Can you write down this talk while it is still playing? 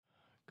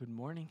Good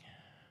morning.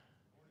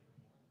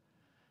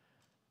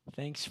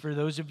 Thanks for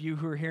those of you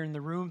who are here in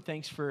the room.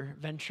 Thanks for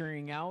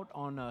venturing out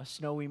on a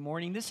snowy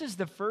morning. This is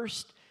the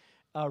first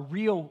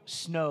real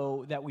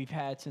snow that we've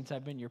had since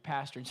I've been your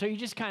pastor. And so you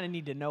just kind of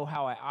need to know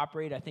how I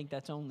operate. I think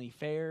that's only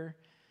fair.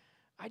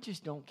 I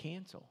just don't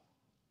cancel.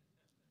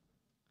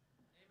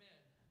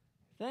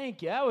 Amen.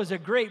 Thank you. That was a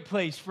great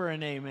place for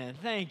an amen.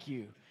 Thank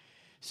you.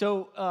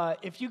 So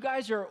if you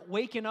guys are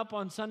waking up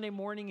on Sunday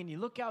morning and you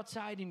look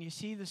outside and you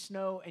see the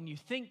snow and you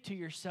think to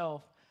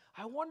yourself,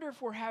 I wonder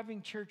if we're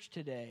having church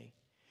today,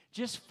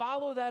 just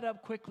follow that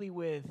up quickly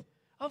with,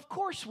 of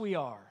course we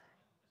are.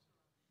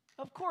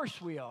 Of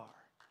course we are.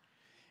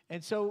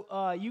 And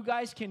so you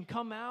guys can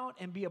come out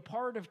and be a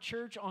part of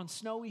church on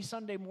snowy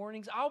Sunday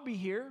mornings. I'll be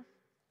here.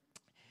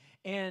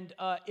 And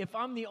if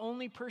I'm the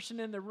only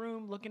person in the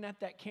room looking at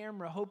that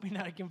camera, hoping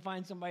that I can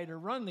find somebody to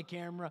run the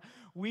camera,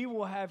 we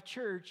will have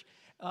church.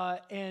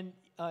 And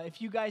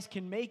if you guys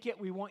can make it,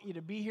 we want you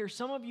to be here.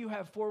 Some of you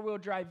have four-wheel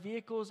drive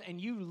vehicles, and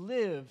you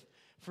live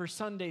for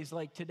Sundays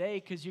like today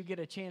because you get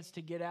a chance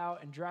to get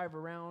out and drive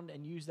around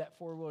and use that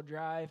four-wheel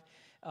drive.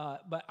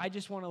 But I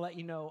just want to let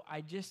you know,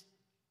 I just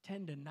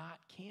tend to not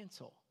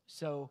cancel.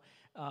 So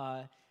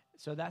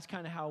that's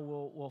kind of how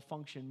we'll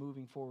function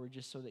moving forward,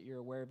 just so that you're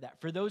aware of that.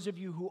 For those of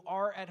you who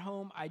are at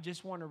home, I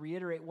just want to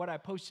reiterate what I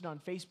posted on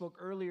Facebook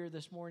earlier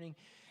this morning,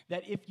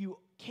 that if you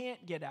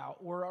can't get out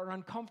or are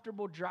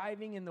uncomfortable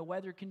driving in the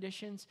weather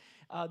conditions,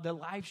 the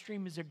live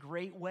stream is a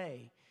great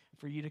way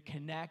for you to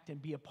connect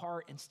and be a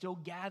part and still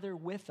gather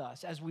with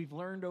us. As we've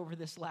learned over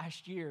this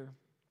last year,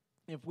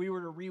 if we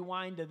were to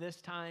rewind to this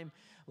time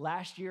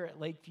last year at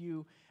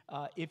Lakeview,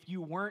 if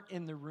you weren't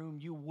in the room,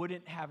 you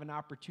wouldn't have an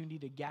opportunity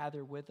to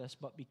gather with us.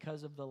 But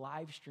because of the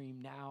live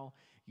stream now,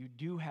 you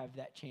do have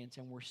that chance.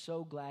 And we're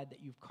so glad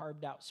that you've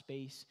carved out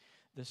space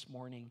this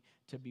morning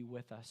to be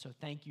with us. So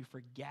thank you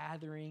for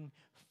gathering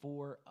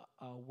for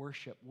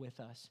worship with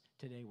us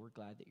today. We're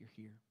glad that you're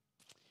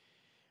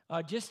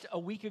here. Just a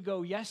week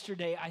ago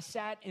yesterday, I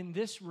sat in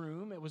this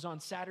room. It was on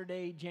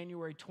Saturday,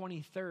 January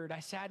 23rd. I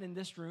sat in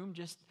this room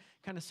just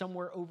kind of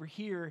somewhere over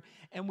here,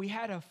 and we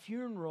had a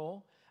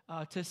funeral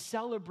to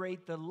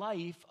celebrate the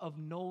life of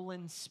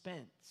Nolan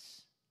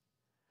Spence.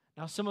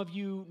 Now, some of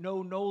you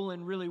know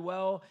Nolan really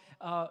well,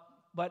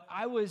 but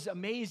I was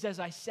amazed as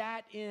I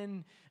sat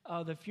in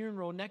the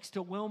funeral next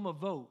to Wilma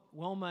Vogt.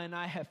 Wilma and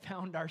I have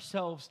found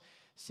ourselves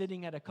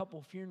sitting at a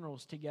couple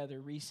funerals together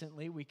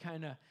recently. We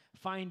kind of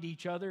find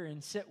each other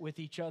and sit with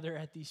each other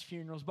at these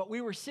funerals. But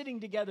we were sitting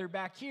together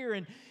back here,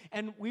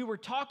 and we were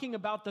talking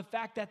about the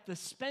fact that the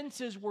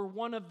Spences were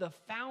one of the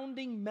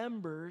founding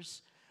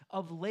members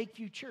of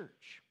Lakeview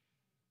Church.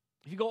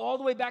 If you go all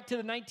the way back to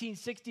the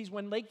 1960s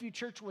when Lakeview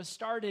Church was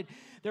started,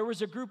 there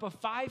was a group of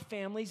 5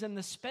 families, and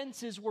the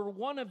Spences were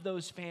one of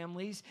those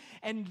families,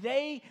 and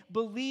they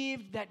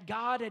believed that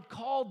God had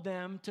called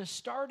them to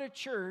start a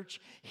church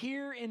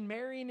here in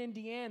Marion,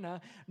 Indiana,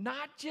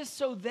 not just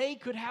so they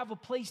could have a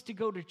place to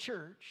go to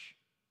church.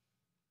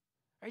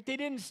 Right? They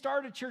didn't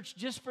start a church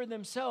just for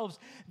themselves.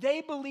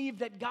 They believed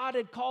that God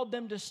had called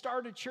them to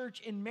start a church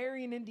in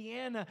Marion,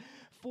 Indiana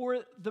for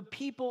the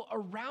people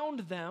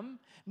around them,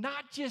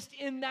 not just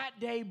in that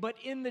day, but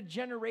in the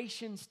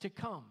generations to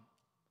come.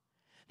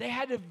 They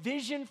had a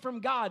vision from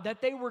God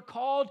that they were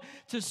called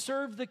to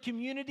serve the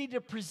community, to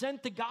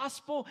present the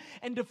gospel,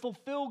 and to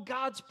fulfill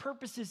God's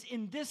purposes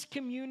in this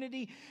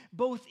community,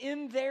 both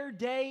in their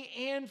day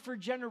and for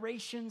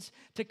generations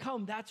to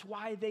come. That's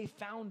why they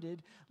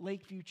founded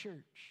Lakeview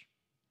Church.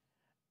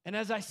 And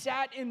as I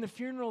sat in the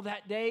funeral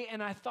that day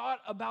and I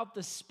thought about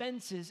the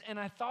Spences and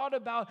I thought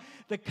about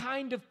the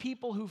kind of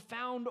people who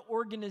found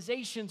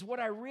organizations, what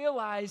I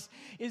realized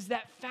is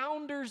that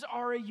founders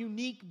are a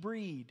unique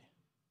breed.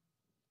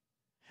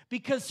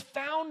 Because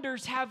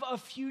founders have a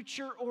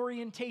future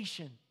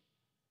orientation.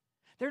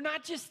 They're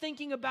not just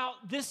thinking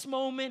about this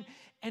moment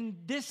and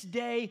this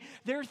day.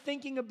 They're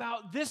thinking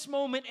about this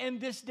moment and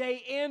this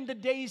day and the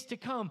days to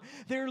come.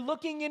 They're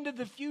looking into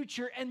the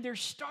future and they're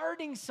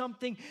starting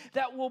something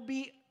that will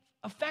be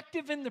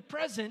effective in the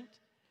present,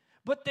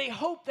 but they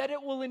hope that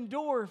it will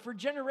endure for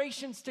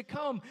generations to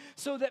come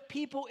so that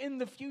people in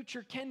the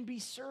future can be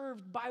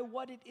served by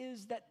what it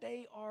is that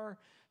they are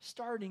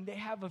starting. They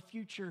have a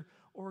future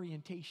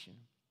orientation.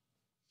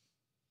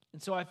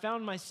 And so I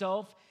found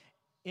myself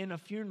in a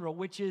funeral,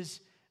 which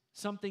is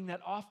something that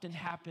often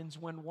happens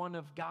when one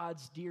of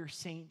God's dear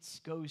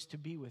saints goes to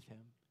be with him.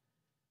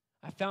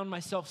 I found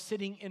myself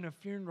sitting in a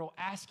funeral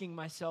asking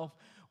myself,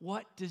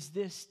 what does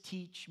this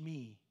teach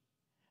me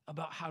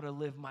about how to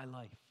live my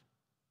life?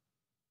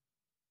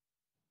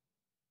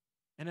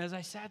 And as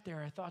I sat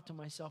there, I thought to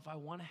myself, I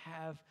want to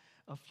have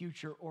a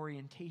future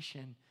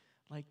orientation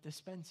like the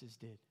Spences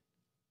did.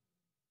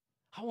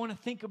 I want to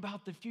think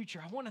about the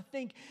future. I want to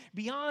think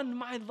beyond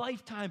my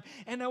lifetime,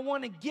 and I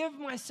want to give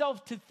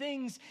myself to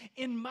things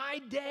in my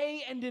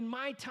day and in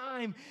my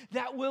time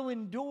that will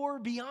endure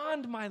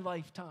beyond my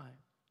lifetime.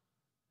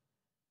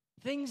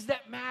 Things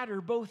that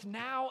matter both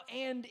now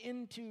and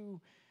into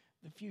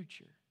the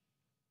future.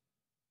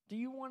 Do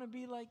you want to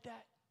be like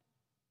that?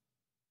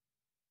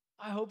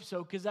 I hope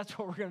so, because that's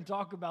what we're going to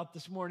talk about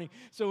this morning.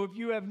 So if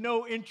you have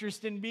no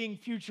interest in being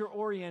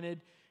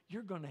future-oriented,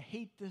 you're going to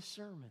hate this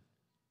sermon,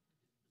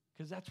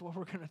 because that's what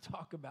we're going to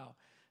talk about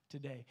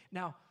today.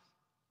 Now,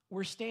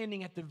 we're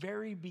standing at the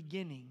very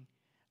beginning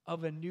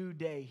of a new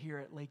day here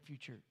at Lakeview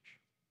Church.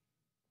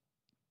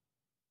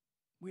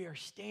 We are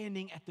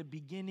standing at the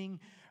beginning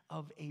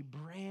of a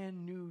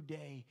brand new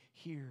day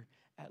here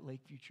at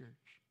Lakeview Church.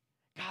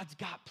 God's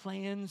got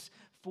plans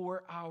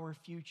for our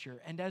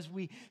future. And as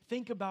we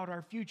think about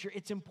our future,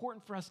 it's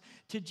important for us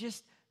to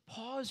just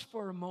pause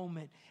for a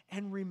moment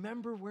and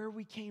remember where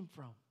we came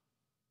from.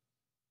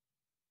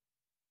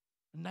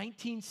 In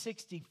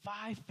 1960,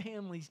 5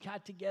 families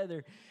got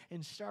together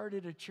and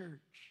started a church.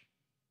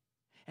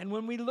 And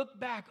when we look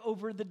back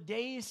over the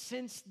days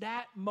since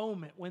that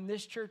moment when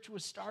this church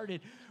was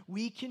started,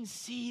 we can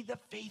see the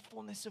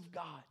faithfulness of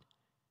God.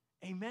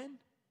 Amen?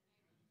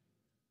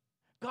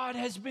 God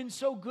has been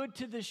so good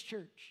to this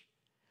church,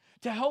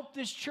 to help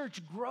this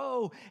church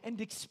grow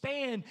and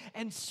expand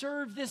and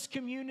serve this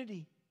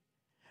community.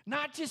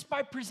 Not just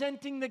by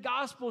presenting the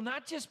gospel,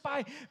 not just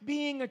by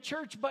being a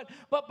church, but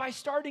by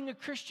starting a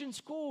Christian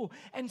school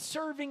and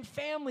serving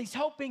families,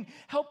 helping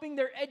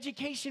their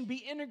education be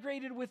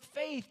integrated with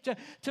faith,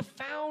 to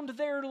found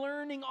their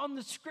learning on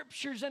the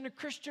scriptures and a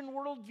Christian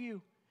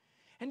worldview.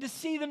 And to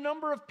see the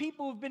number of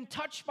people who have been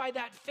touched by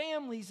that,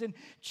 families and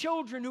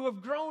children who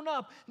have grown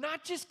up,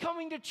 not just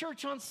coming to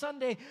church on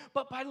Sunday,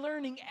 but by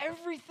learning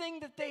everything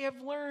that they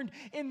have learned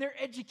in their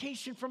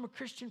education from a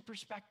Christian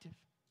perspective.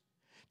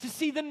 To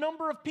see the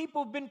number of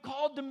people who have been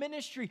called to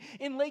ministry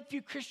in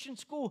Lakeview Christian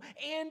School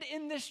and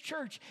in this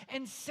church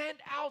and sent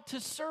out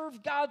to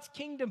serve God's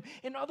kingdom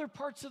in other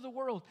parts of the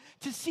world.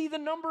 To see the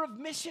number of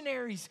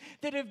missionaries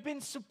that have been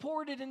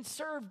supported and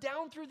served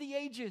down through the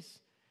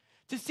ages.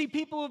 To see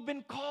people who have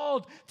been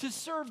called to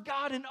serve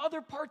God in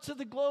other parts of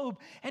the globe,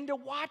 and to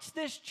watch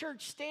this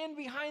church stand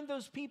behind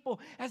those people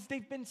as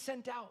they've been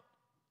sent out.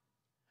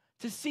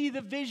 To see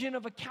the vision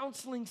of a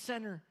counseling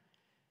center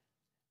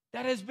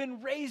that has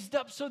been raised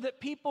up so that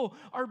people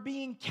are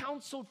being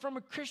counseled from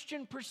a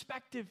Christian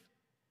perspective.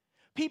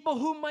 People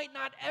who might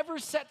not ever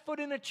set foot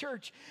in a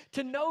church,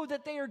 to know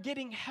that they are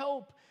getting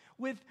help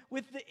with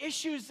the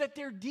issues that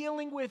they're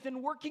dealing with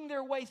and working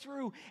their way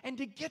through, and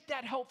to get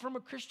that help from a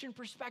Christian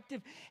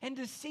perspective, and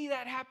to see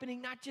that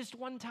happening not just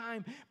one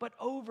time, but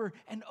over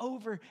and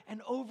over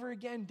and over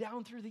again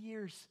down through the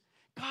years.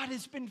 God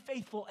has been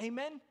faithful,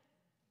 amen?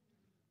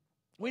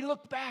 We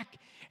look back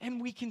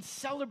and we can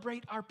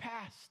celebrate our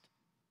past.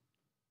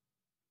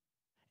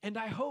 And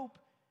I hope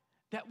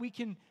that we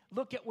can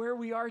look at where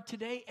we are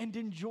today and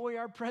enjoy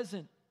our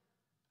present.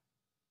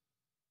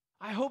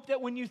 I hope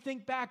that when you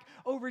think back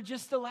over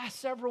just the last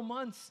several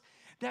months,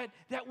 that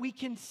we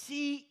can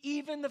see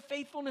even the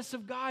faithfulness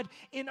of God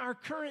in our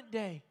current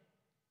day.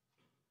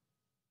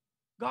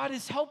 God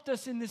has helped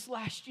us in this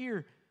last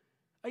year.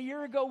 A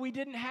year ago, we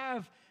didn't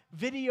have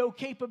video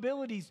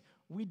capabilities.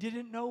 We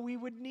didn't know we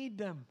would need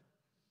them.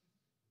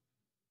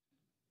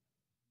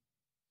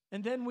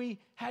 And then we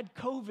had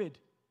COVID.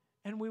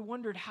 And we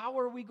wondered, how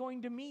are we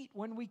going to meet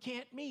when we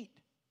can't meet?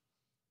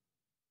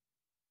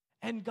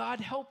 And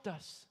God helped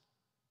us.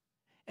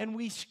 And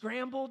we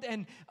scrambled,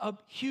 and a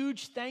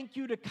huge thank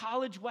you to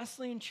College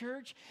Wesleyan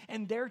Church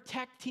and their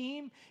tech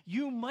team.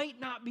 You might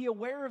not be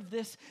aware of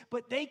this,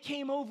 but they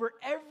came over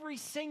every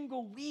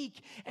single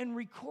week and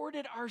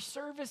recorded our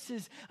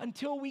services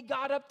until we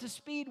got up to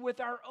speed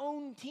with our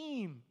own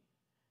team.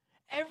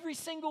 Every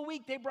single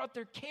week, they brought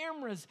their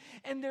cameras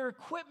and their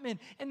equipment,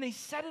 and they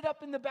set it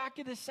up in the back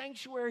of the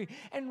sanctuary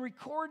and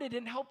recorded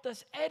and helped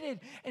us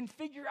edit and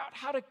figure out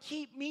how to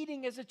keep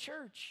meeting as a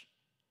church.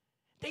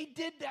 They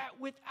did that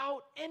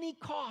without any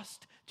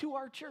cost to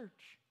our church.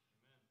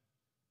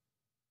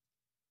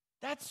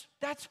 That's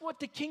what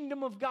the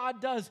kingdom of God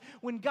does.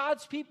 When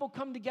God's people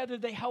come together,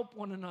 they help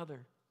one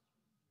another.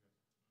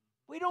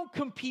 We don't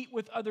compete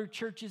with other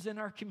churches in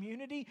our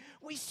community.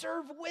 We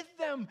serve with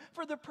them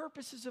for the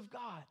purposes of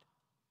God.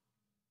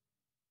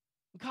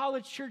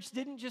 College Church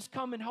didn't just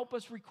come and help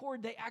us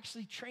record. They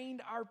actually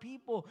trained our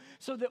people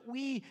so that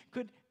we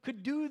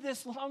could do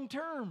this long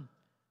term.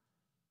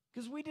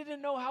 Because we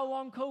didn't know how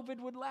long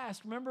COVID would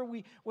last. Remember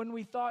when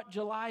we thought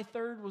July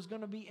 3rd was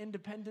going to be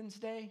Independence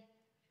Day?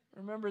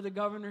 Remember the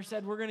governor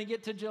said we're going to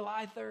get to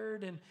July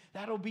 3rd and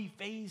that'll be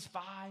phase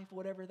 5,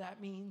 whatever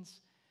that means.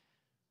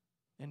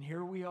 And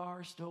here we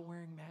are, still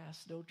wearing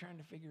masks, still trying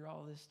to figure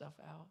all this stuff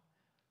out.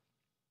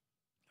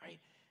 All right?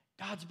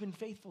 God's been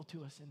faithful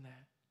to us in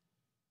that.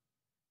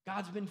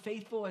 God's been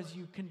faithful as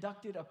you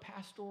conducted a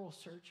pastoral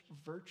search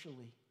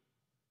virtually.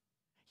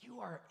 You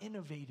are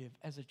innovative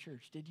as a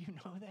church. Did you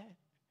know that?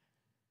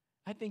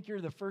 I think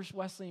you're the first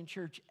Wesleyan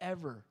church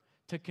ever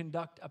to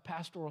conduct a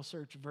pastoral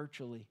search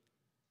virtually.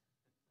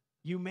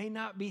 You may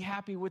not be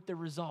happy with the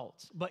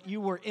results, but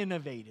you were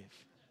innovative.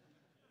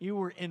 You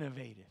were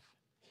innovative.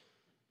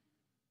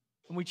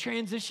 And we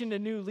transitioned to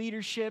new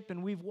leadership,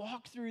 and we've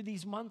walked through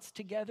these months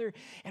together,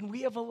 and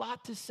we have a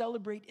lot to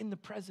celebrate in the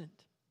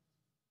present.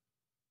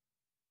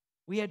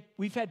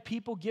 We've had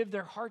people give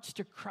their hearts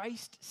to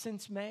Christ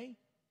since May.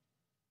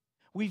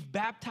 We've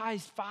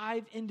baptized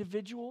 5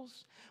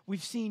 individuals.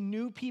 We've seen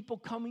new people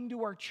coming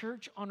to our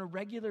church on a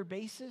regular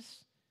basis.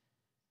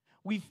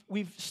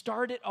 We've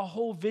started a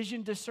whole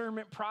vision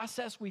discernment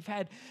process. We've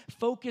had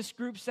focus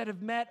groups that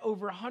have met.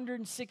 Over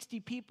 160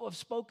 people have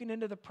spoken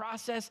into the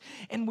process.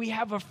 And we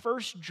have a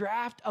first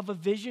draft of a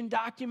vision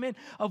document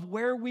of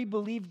where we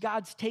believe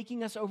God's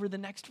taking us over the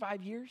next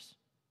 5 years.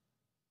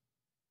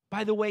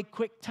 By the way,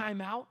 quick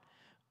time out.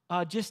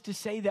 Just to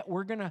say that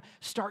we're going to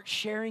start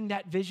sharing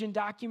that vision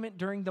document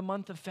during the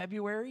month of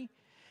February.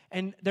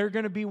 And they're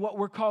going to be what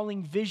we're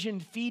calling vision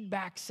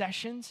feedback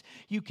sessions.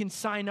 You can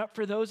sign up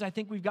for those. I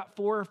think we've got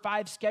 4 or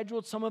 5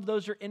 scheduled. Some of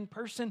those are in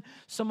person.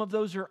 Some of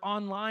those are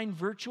online,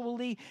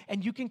 virtually.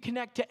 And you can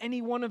connect to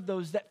any one of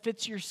those that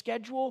fits your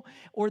schedule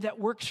or that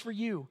works for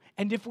you.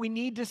 And if we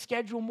need to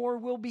schedule more,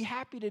 we'll be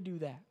happy to do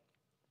that.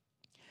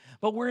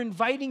 But we're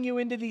inviting you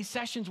into these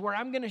sessions where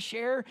I'm going to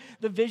share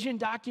the vision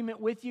document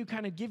with you,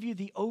 kind of give you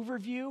the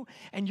overview,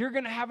 and you're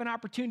going to have an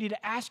opportunity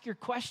to ask your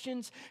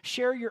questions,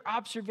 share your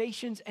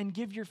observations, and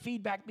give your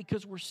feedback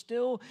because we're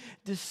still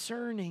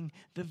discerning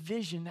the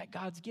vision that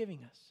God's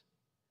giving us.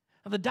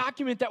 Now, the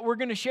document that we're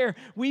going to share,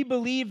 we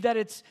believe that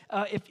it's,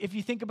 if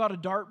you think about a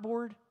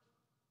dartboard,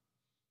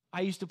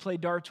 I used to play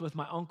darts with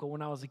my uncle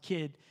when I was a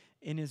kid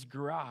in his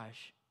garage.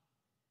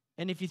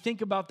 And if you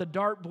think about the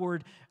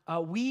dartboard,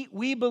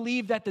 we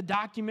believe that the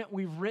document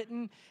we've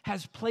written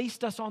has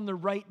placed us on the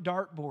right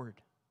dartboard.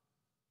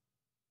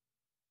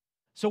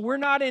 So we're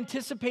not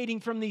anticipating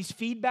from these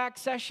feedback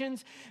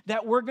sessions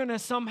that we're going to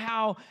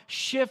somehow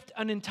shift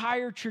an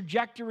entire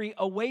trajectory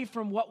away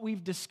from what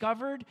we've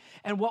discovered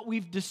and what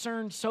we've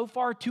discerned so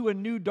far to a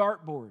new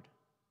dartboard.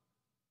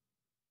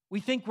 We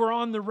think we're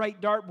on the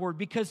right dartboard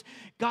because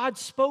God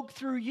spoke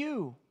through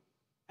you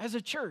as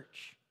a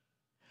church.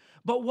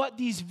 But what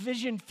these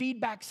vision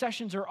feedback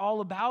sessions are all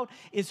about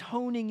is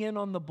honing in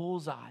on the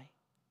bullseye.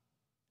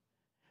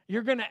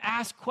 You're going to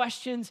ask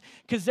questions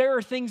because there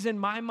are things in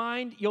my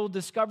mind, you'll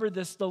discover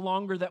this the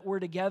longer that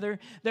we're together.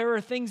 There are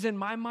things in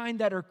my mind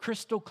that are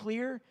crystal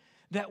clear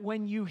that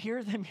when you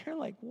hear them, you're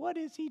like, what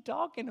is he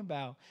talking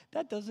about?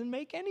 That doesn't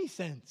make any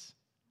sense.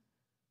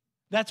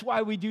 That's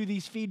why we do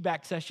these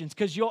feedback sessions,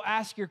 because you'll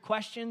ask your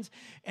questions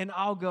and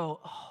I'll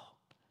go, oh,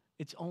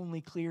 it's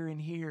only clear in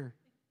here.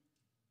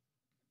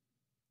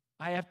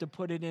 I have to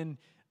put it in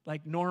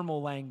like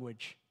normal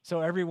language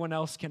so everyone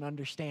else can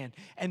understand.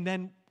 And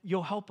then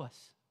you'll help us.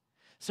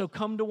 So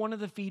come to one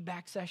of the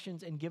feedback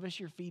sessions and give us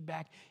your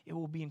feedback. It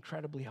will be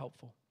incredibly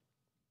helpful.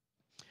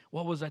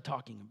 What was I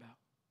talking about?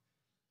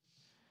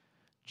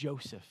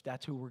 Joseph.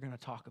 That's who we're going to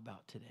talk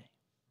about today.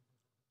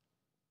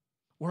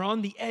 We're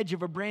on the edge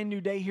of a brand new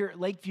day here at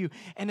Lakeview.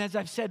 And as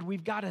I've said,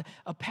 we've got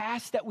a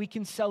past that we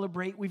can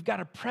celebrate. We've got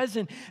a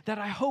present that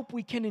I hope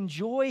we can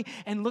enjoy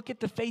and look at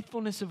the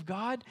faithfulness of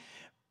God.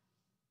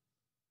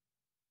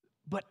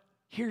 But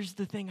here's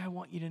the thing I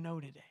want you to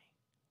know today.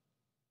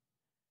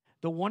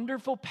 The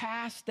wonderful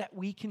past that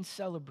we can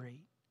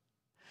celebrate,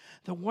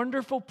 the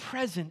wonderful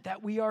present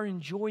that we are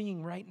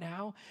enjoying right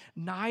now,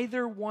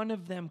 neither one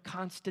of them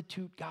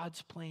constitute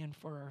God's plan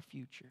for our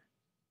future.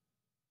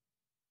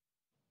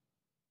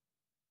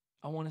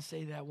 I want to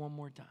say that one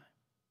more time.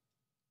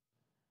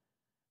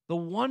 The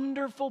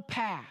wonderful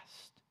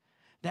past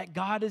that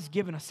God has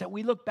given us, that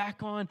we look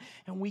back on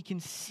and we can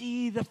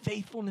see the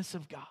faithfulness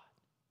of God.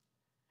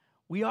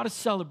 We ought to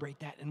celebrate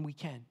that, and we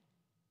can.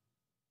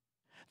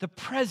 The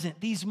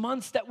present, these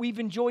months that we've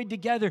enjoyed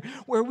together,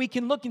 where we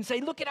can look and say,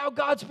 look at how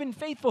God's been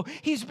faithful.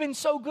 He's been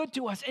so good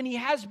to us, and He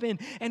has been,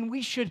 and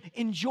we should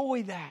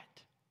enjoy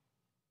that.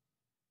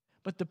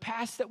 But the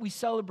past that we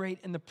celebrate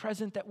and the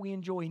present that we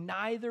enjoy,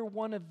 neither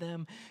one of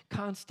them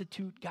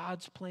constitute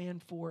God's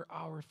plan for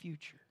our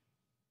future.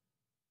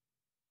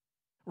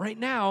 Right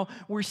now,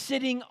 we're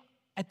sitting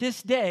at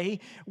this day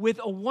with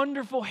a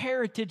wonderful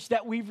heritage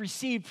that we've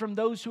received from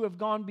those who have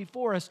gone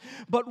before us,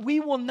 but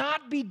we will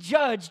not be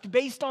judged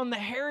based on the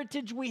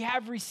heritage we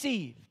have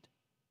received.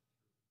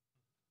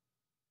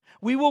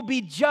 We will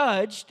be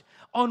judged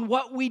on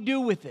what we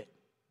do with it.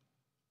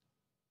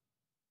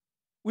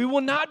 We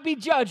will not be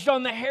judged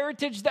on the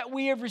heritage that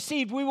we have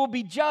received. We will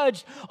be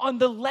judged on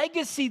the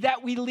legacy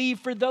that we leave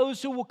for those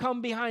who will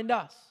come behind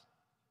us.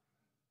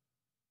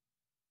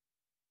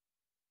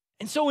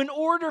 And so in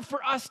order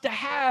for us to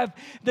have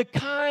the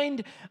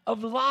kind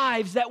of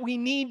lives that we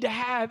need to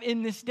have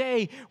in this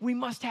day, we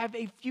must have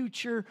a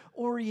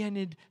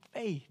future-oriented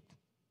faith.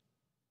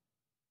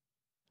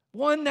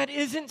 One that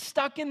isn't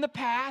stuck in the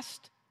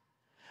past.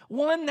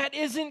 One that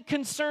isn't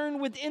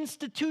concerned with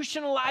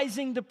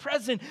institutionalizing the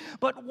present,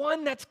 but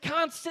one that's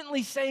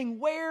constantly saying,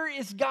 where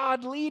is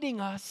God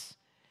leading us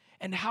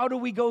and how do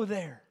we go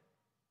there?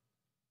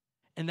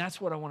 And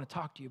that's what I want to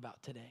talk to you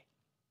about today.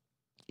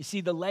 You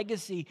see, the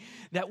legacy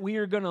that we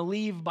are going to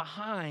leave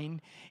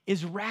behind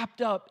is wrapped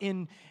up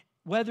in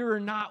whether or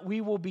not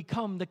we will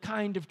become the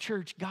kind of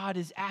church God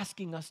is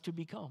asking us to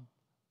become.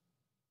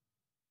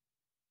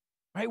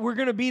 Right? We're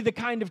going to be the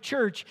kind of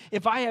church,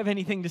 if I have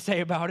anything to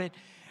say about it,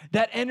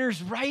 that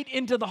enters right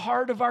into the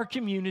heart of our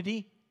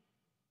community,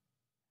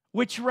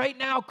 which right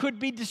now could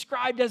be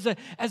described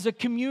as a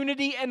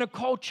community and a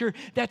culture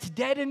that's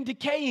dead and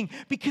decaying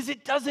because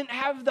it doesn't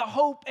have the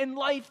hope and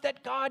life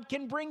that God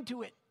can bring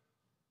to it.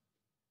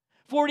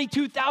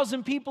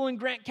 42,000 people in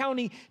Grant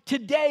County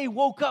today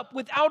woke up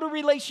without a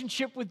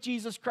relationship with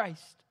Jesus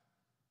Christ.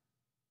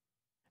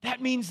 That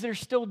means they're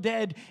still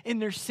dead in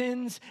their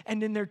sins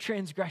and in their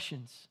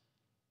transgressions.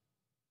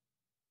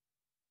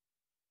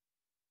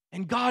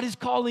 And God is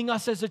calling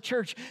us as a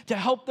church to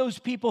help those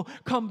people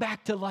come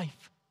back to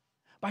life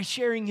by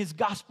sharing His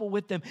gospel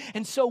with them.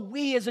 And so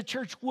we as a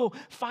church will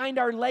find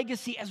our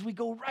legacy as we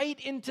go right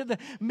into the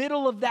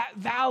middle of that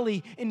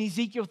valley in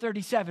Ezekiel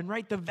 37,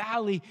 right? The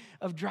valley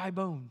of dry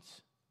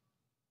bones.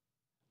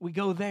 We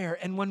go there,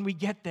 and when we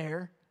get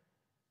there,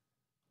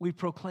 we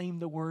proclaim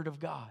the Word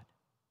of God.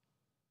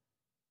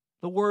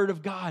 The Word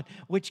of God,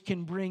 which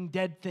can bring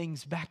dead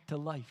things back to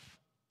life.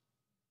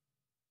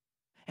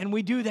 And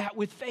we do that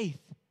with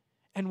faith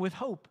and with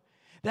hope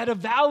that a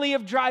valley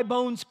of dry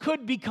bones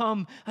could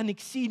become an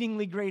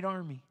exceedingly great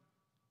army.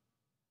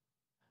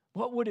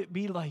 What would it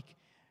be like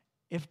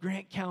if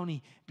Grant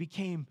County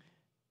became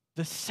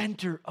the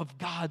center of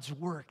God's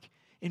work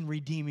in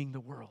redeeming the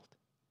world?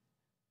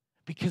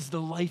 Because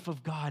the life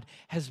of God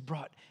has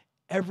brought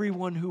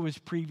everyone who was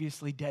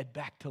previously dead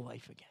back to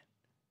life again.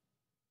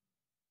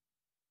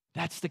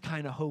 That's the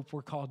kind of hope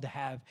we're called to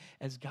have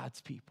as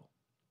God's people.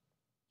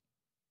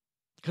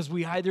 Because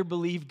we either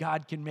believe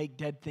God can make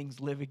dead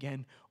things live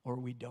again or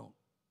we don't.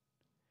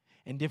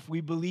 And if we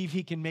believe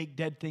He can make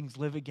dead things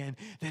live again,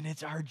 then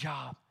it's our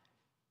job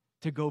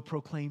to go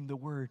proclaim the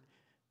word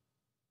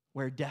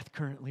where death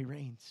currently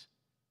reigns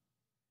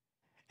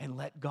and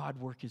let God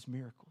work His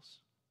miracles.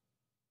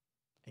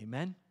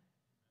 Amen?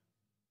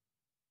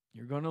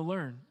 You're going to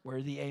learn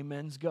where the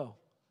amens go.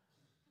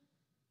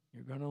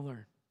 You're going to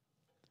learn.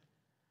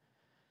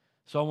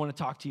 So I want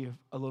to talk to you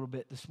a little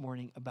bit this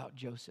morning about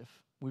Joseph.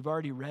 We've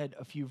already read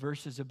a few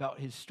verses about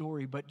his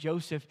story, but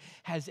Joseph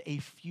has a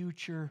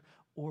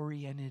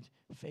future-oriented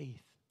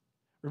faith.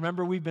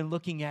 Remember, we've been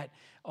looking at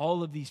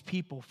all of these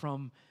people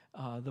from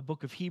the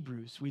book of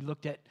Hebrews. We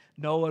looked at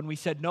Noah, and we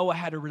said Noah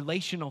had a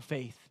relational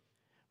faith,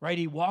 right?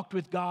 He walked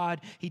with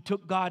God, he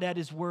took God at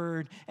His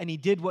word, and he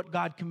did what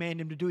God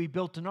commanded him to do. He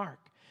built an ark.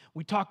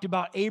 We talked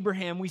about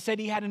Abraham. We said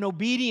he had an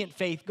obedient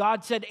faith.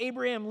 God said,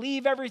 Abraham,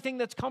 leave everything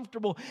that's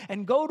comfortable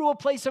and go to a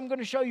place I'm going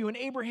to show you. And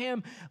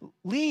Abraham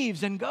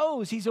leaves and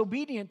goes. He's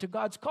obedient to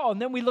God's call. And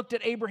then we looked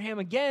at Abraham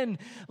again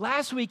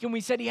last week, and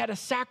we said he had a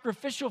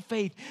sacrificial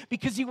faith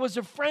because he was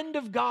a friend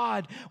of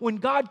God. When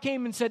God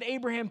came and said,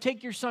 Abraham,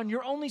 take your son,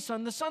 your only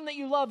son, the son that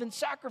you love, and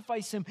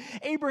sacrifice him,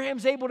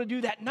 Abraham's able to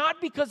do that,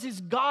 not because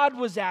his God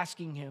was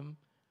asking him,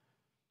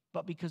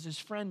 but because his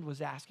friend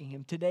was asking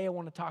him. Today I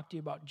want to talk to you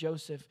about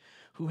Joseph,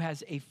 who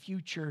has a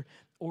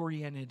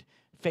future-oriented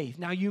faith.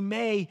 Now, you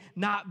may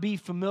not be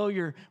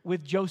familiar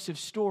with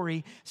Joseph's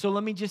story, so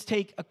let me just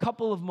take a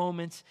couple of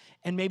moments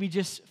and maybe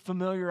just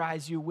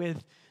familiarize you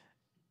with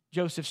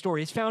Joseph's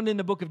story. It's found in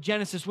the book of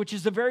Genesis, which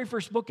is the very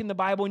first book in the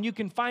Bible, and you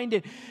can find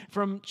it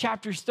from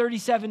chapters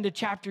 37 to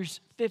chapters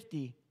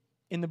 50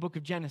 in the book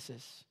of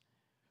Genesis.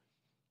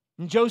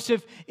 And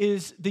Joseph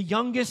is the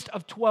youngest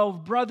of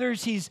 12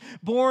 brothers. He's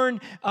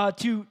born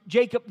to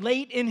Jacob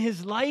late in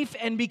his life,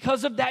 and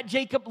because of that,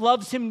 Jacob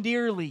loves him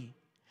dearly.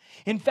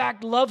 In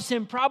fact, loves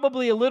him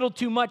probably a little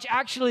too much,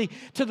 actually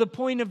to the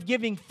point of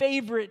giving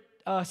favorite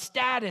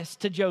status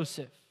to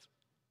Joseph.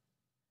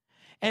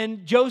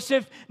 And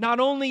Joseph not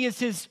only is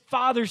his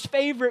father's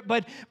favorite,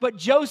 but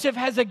Joseph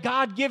has a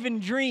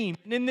God-given dream.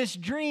 And in this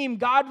dream,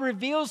 God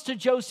reveals to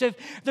Joseph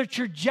the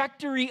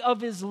trajectory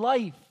of his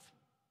life.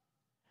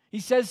 He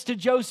says to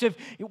Joseph,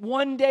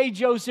 one day,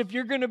 Joseph,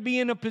 you're going to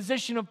be in a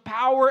position of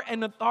power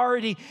and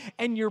authority,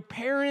 and your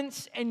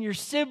parents and your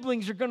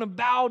siblings are going to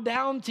bow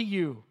down to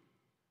you.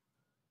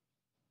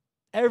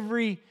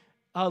 Every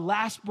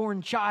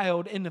last-born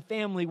child in the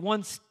family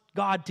wants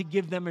God to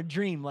give them a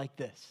dream like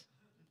this.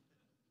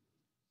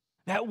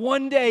 That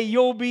one day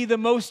you'll be the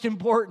most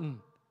important.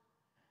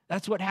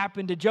 That's what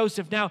happened to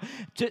Joseph. Now,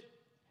 to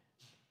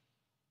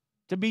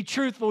be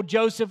truthful,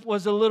 Joseph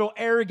was a little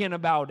arrogant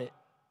about it.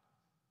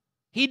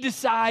 He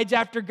decides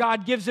after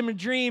God gives him a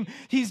dream,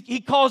 he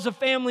calls a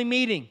family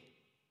meeting.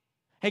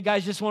 Hey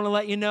guys, just want to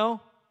let you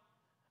know,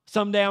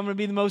 someday I'm going to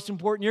be the most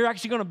important. You're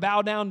actually going to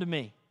bow down to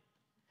me.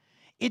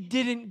 It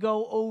didn't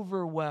go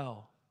over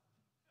well,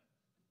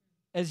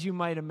 as you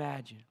might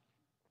imagine.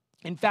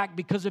 In fact,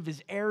 because of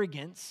his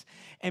arrogance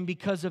and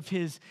because of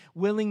his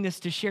willingness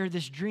to share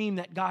this dream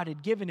that God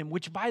had given him,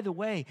 which, by the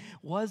way,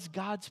 was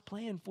God's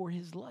plan for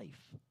his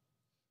life.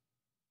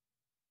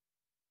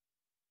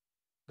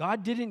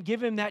 God didn't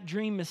give him that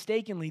dream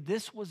mistakenly.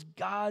 This was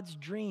God's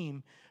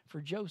dream for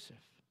Joseph.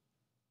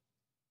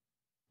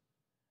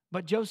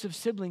 But Joseph's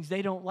siblings,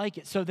 they don't like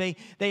it. So they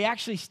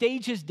actually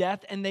stage his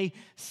death and they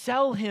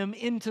sell him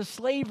into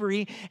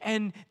slavery.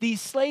 And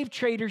these slave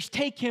traders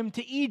take him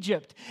to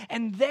Egypt.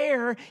 And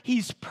there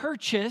he's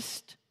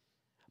purchased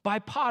by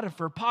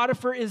Potiphar.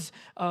 Potiphar is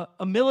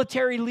a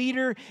military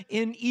leader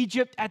in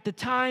Egypt at the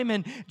time,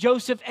 and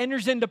Joseph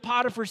enters into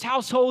Potiphar's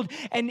household,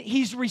 and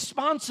he's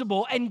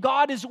responsible, and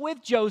God is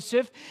with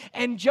Joseph,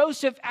 and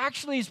Joseph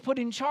actually is put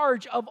in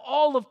charge of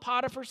all of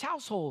Potiphar's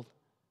household.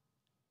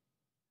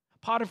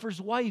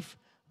 Potiphar's wife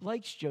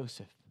likes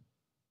Joseph.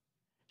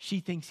 She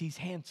thinks he's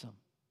handsome.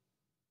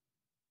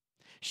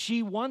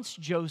 She wants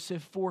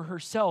Joseph for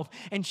herself,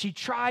 and she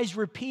tries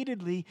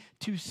repeatedly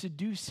to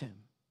seduce him.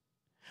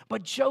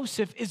 But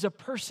Joseph is a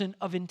person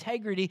of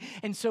integrity,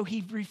 and so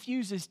he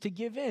refuses to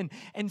give in.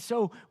 And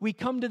so we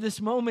come to this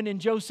moment in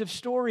Joseph's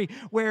story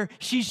where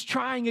she's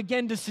trying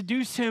again to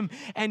seduce him,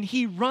 and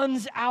he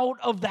runs out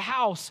of the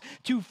house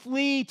to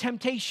flee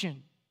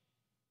temptation.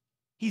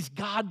 He's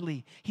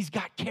godly. He's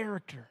got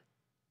character.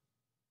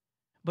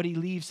 But he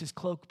leaves his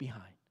cloak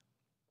behind.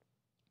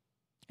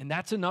 And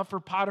that's enough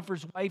for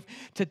Potiphar's wife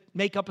to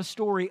make up a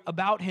story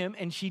about him,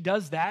 and she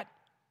does that.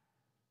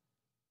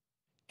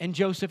 And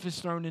Joseph is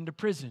thrown into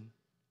prison.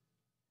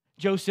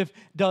 Joseph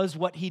does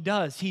what he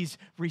does. He's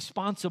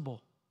responsible.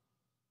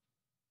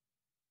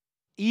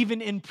 Even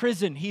in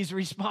prison, he's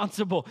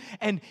responsible.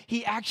 And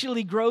he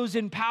actually grows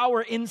in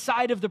power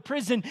inside of the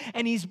prison,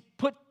 and he's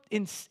put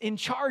in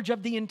charge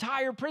of the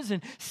entire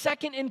prison.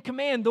 Second in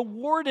command. The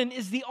warden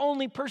is the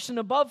only person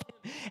above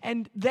him,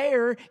 and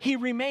there he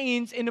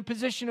remains in a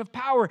position of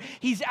power.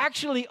 He's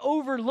actually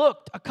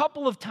overlooked a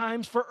couple of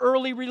times for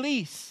early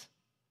release.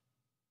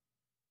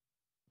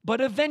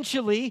 But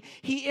eventually,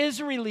 he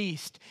is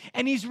released,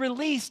 and he's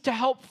released to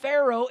help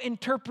Pharaoh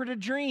interpret a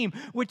dream,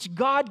 which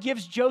God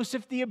gives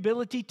Joseph the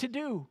ability to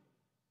do.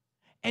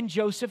 And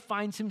Joseph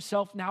finds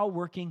himself now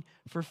working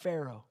for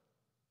Pharaoh.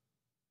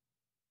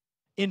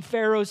 In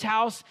Pharaoh's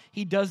house,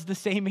 he does the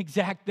same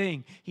exact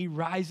thing. He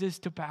rises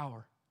to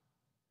power.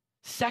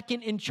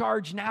 Second in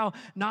charge now,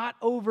 not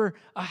over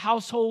a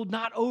household,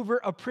 not over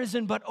a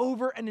prison, but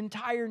over an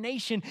entire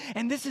nation.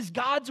 And this is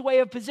God's way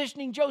of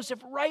positioning Joseph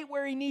right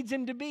where he needs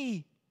him to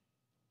be.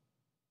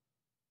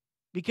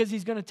 Because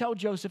he's going to tell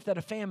Joseph that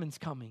a famine's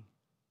coming.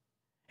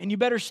 And you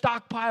better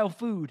stockpile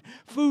food.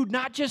 Food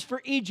not just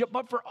for Egypt,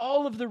 but for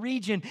all of the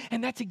region.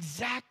 And that's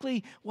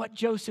exactly what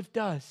Joseph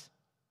does.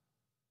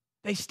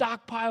 They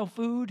stockpile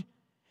food,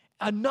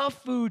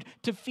 enough food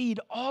to feed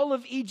all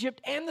of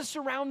Egypt and the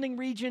surrounding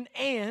region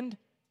and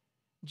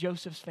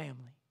Joseph's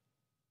family.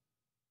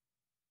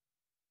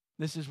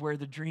 This is where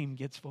the dream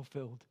gets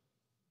fulfilled.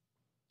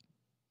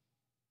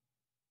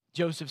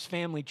 Joseph's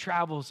family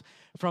travels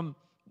from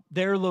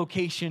their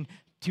location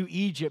to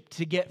Egypt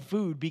to get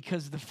food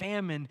because the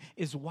famine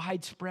is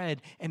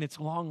widespread and it's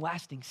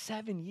long-lasting.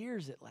 7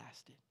 years it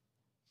lasted.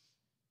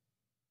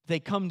 They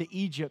come to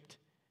Egypt,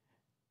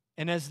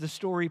 and as the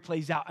story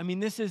plays out, I mean,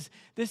 this is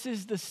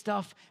the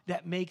stuff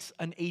that makes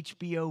an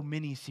HBO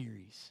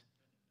miniseries.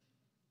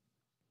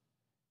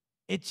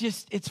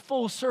 It's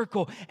full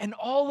circle. And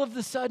all of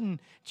a sudden,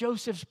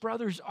 Joseph's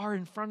brothers are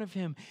in front of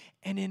him,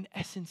 and in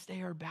essence,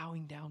 they are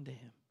bowing down to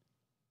him,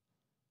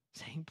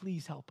 saying,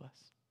 please help us.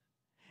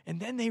 And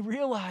then they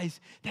realize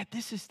that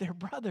this is their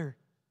brother,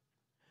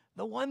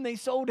 the one they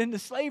sold into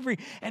slavery.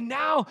 And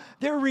now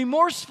they're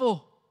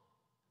remorseful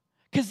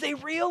because they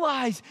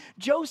realize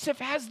Joseph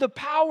has the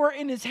power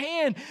in his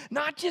hand,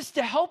 not just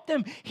to help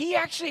them, he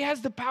actually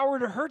has the power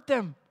to hurt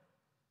them.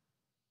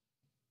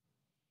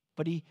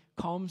 But he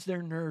calms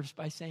their nerves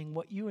by saying,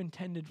 what you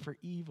intended for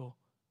evil,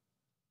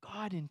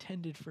 God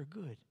intended for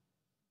good.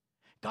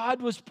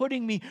 God was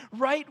putting me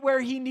right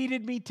where he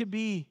needed me to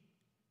be.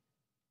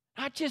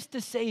 Not just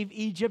to save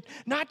Egypt,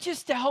 not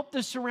just to help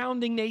the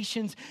surrounding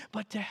nations,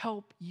 but to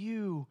help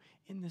you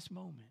in this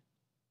moment.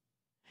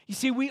 You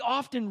see, we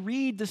often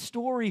read the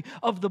story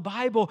of the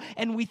Bible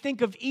and we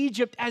think of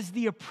Egypt as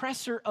the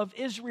oppressor of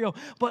Israel.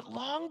 But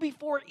long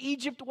before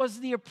Egypt was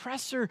the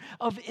oppressor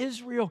of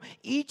Israel,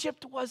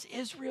 Egypt was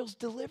Israel's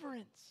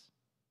deliverance.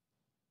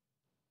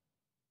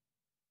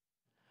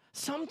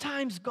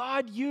 Sometimes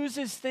God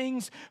uses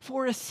things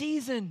for a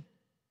season,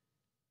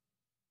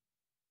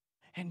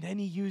 and then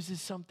he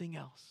uses something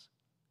else.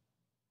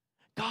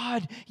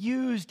 God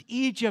used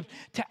Egypt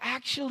to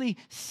actually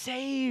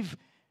save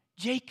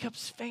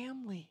Jacob's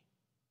family.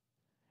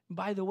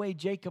 By the way,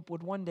 Jacob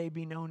would one day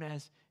be known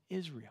as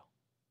Israel.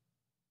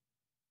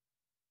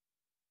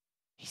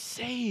 He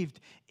saved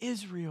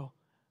Israel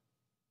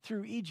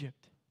through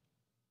Egypt.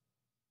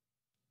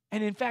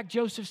 And in fact,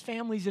 Joseph's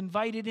family's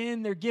invited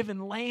in. They're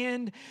given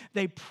land.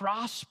 They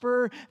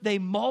prosper. They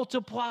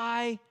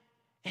multiply.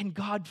 And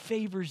God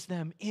favors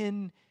them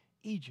in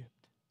Egypt.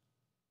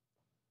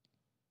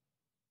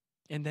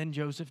 And then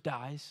Joseph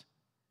dies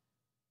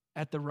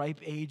at the ripe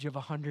age of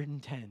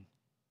 110.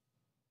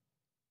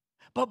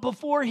 But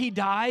before he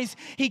dies,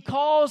 he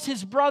calls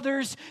his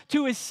brothers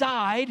to his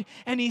side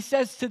and he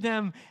says to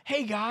them,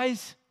 hey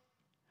guys,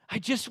 I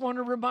just want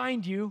to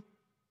remind you,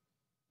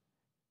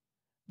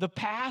 the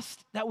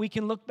past that we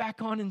can look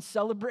back on and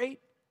celebrate,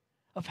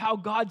 of how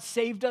God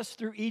saved us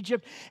through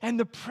Egypt and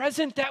the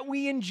present that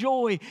we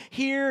enjoy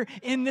here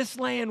in this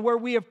land where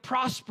we have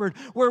prospered,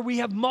 where we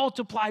have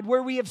multiplied,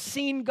 where we have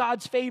seen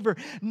God's favor.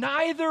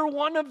 Neither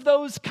one of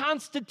those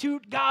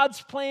constitute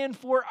God's plan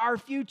for our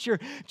future.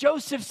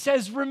 Joseph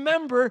says,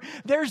 remember,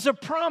 there's a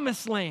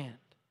promised land.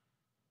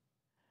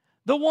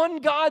 The one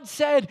God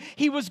said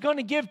he was going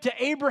to give to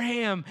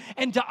Abraham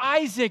and to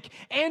Isaac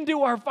and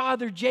to our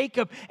father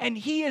Jacob, and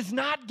he is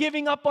not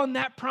giving up on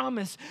that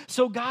promise.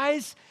 So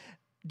guys,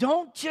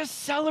 don't just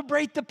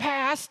celebrate the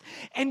past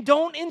and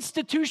don't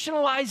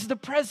institutionalize the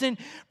present.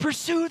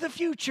 Pursue the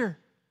future.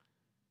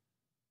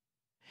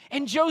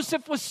 And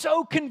Joseph was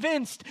so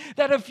convinced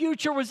that a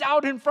future was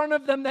out in front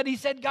of them that he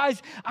said,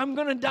 guys, I'm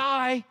going to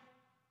die,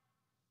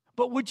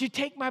 but would you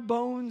take my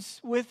bones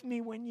with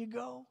me when you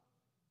go?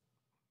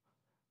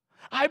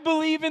 I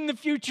believe in the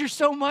future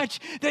so much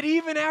that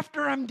even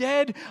after I'm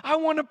dead, I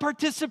want to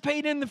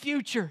participate in the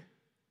future.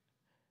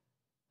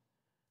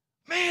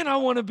 Man, I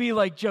want to be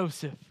like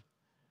Joseph.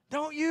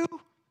 Don't you?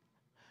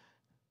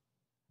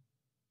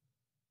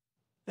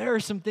 There are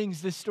some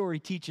things this story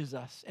teaches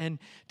us. And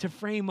to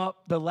frame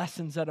up the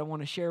lessons that I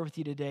want to share with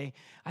you today,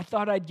 I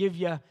thought I'd give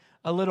you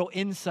a little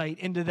insight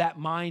into that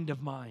mind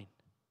of mine.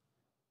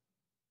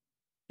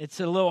 It's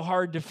a little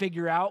hard to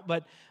figure out,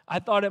 but I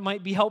thought it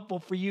might be helpful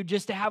for you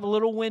just to have a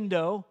little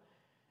window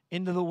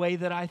into the way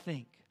that I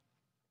think.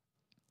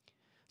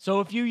 So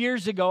a few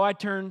years ago, I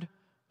turned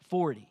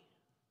 40.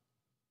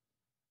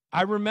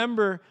 I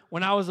remember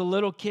when I was a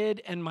little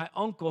kid and my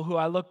uncle, who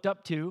I looked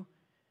up to,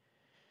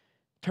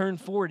 turned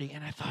 40,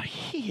 and I thought,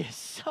 he is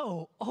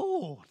so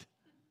old.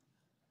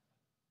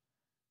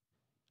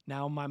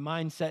 Now my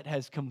mindset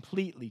has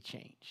completely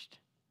changed.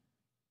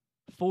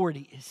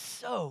 40 is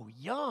so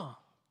young.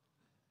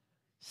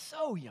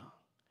 So young.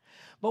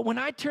 But when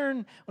I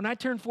turned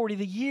 40,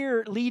 the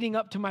year leading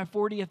up to my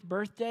 40th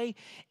birthday,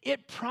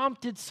 it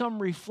prompted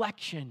some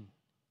reflection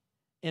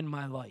in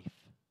my life.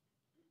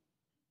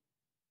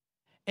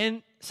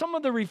 And some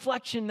of the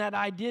reflection that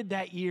I did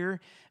that year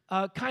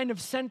kind of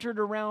centered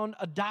around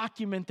a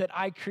document that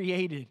I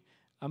created.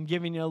 I'm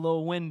giving you a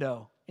little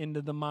window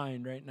into the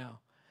mind right now.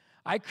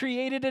 I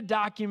created a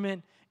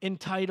document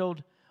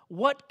entitled,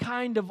 "What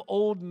Kind of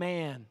Old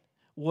Man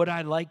Would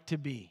I Like to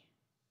Be?"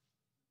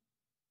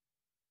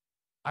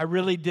 I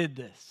really did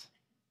this.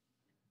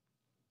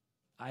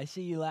 I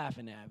see you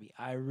laughing, Abby.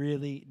 I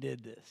really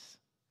did this.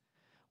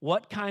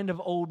 What kind of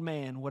old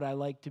man would I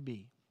like to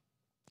be?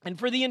 And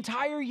for the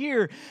entire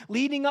year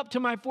leading up to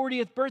my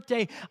 40th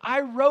birthday, I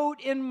wrote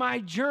in my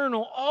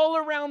journal all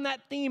around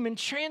that theme and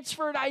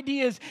transferred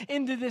ideas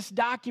into this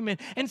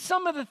document. And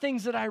some of the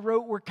things that I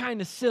wrote were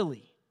kind of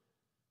silly.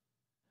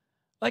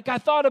 Like I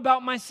thought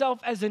about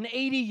myself as an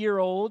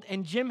 80-year-old,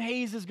 and Jim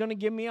Hayes is going to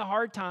give me a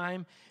hard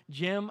time.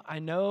 Jim, I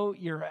know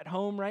you're at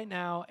home right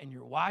now and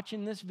you're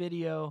watching this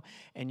video,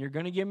 and you're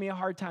going to give me a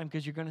hard time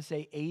because you're going to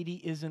say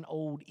 80 isn't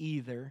old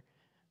either.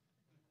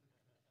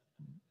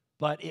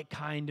 But it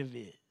kind of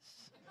is.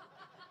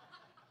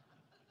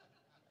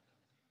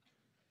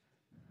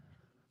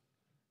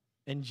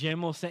 And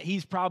Jim will say,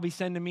 he's probably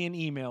sending me an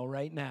email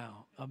right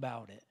now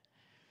about it.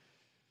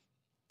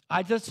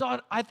 I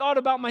thought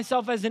about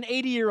myself as an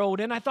 80-year-old,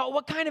 and I thought,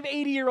 what kind of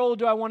 80-year-old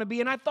do I want to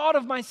be? And I thought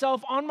of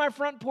myself on my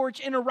front porch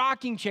in a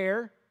rocking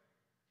chair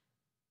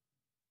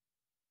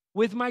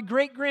with my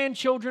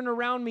great-grandchildren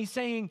around me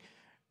saying,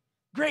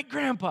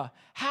 "Great-grandpa,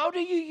 how do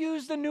you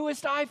use the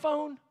newest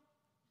iPhone?"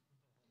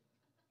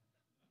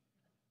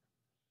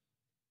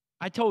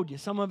 I told you,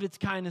 some of it's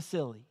kind of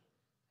silly.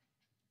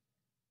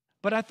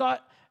 But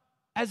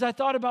as I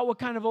thought about what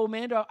kind of old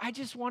man I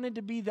just wanted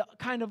to be the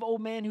kind of old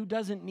man who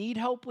doesn't need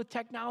help with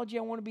technology.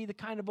 I want to be the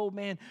kind of old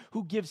man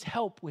who gives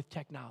help with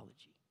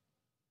technology.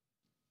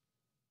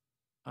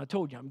 I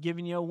told you, I'm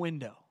giving you a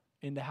window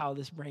into how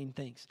this brain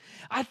thinks.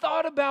 I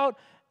thought about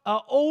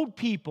old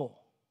people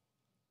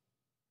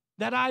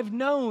that I've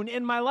known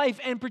in my life,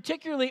 and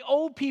particularly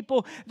old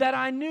people that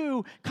I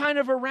knew kind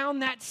of around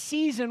that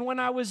season when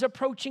I was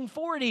approaching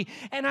 40.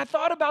 And I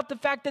thought about the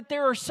fact that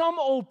there are some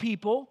old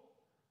people,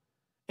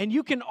 and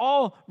you can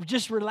all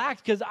just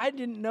relax because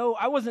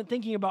I wasn't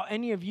thinking about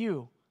any of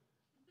you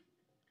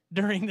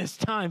during this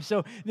time.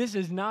 So this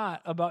is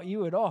not about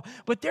you at all.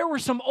 But there were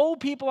some old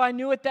people I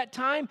knew at that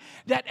time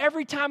that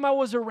every time I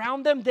was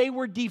around them, they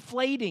were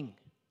deflating.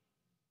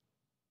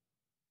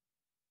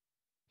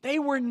 They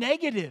were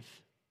negative.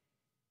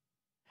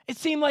 It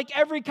seemed like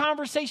every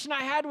conversation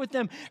I had with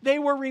them, they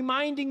were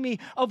reminding me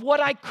of what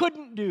I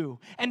couldn't do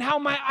and how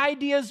my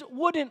ideas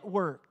wouldn't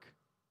work.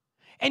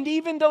 And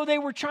even though they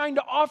were trying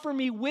to offer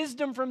me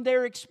wisdom from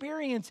their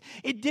experience,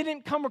 it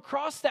didn't come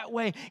across that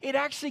way. It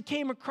actually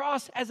came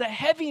across as a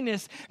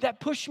heaviness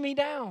that pushed me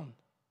down.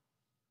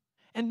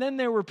 And then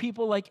there were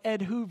people like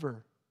Ed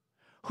Hoover,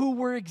 who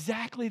were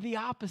exactly the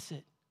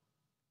opposite.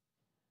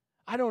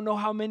 I don't know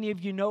how many of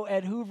you know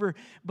Ed Hoover,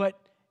 but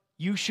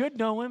you should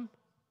know him.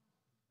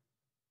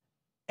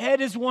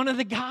 Ed is one of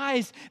the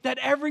guys that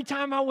every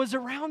time I was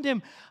around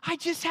him, I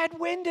just had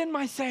wind in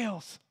my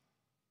sails.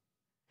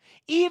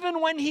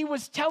 Even when he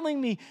was telling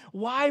me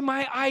why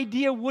my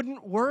idea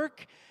wouldn't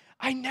work,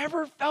 I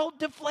never felt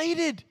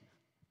deflated.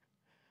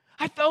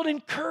 I felt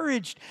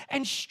encouraged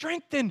and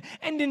strengthened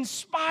and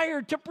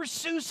inspired to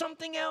pursue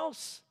something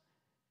else.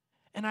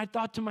 And I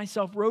thought to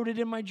myself, wrote it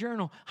in my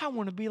journal, I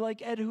want to be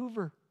like Ed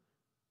Hoover.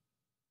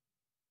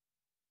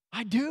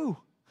 I do.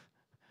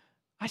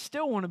 I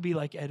still want to be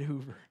like Ed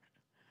Hoover.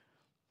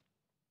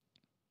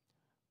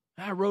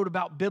 I wrote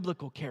about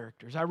biblical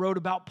characters. I wrote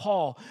about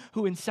Paul,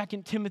 who in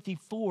 2 Timothy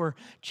 4,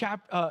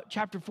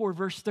 chapter 4,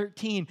 verse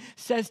 13,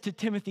 says to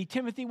Timothy,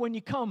 Timothy, when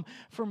you come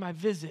for my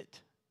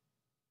visit,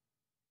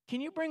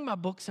 can you bring my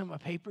books and my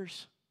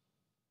papers?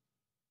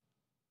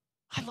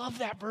 I love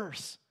that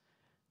verse.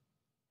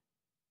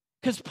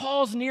 Because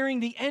Paul's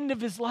nearing the end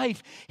of his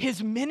life.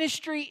 His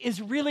ministry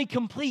is really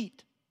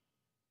complete.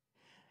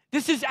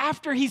 This is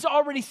after he's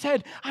already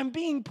said, I'm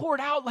being poured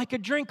out like a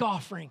drink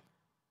offering.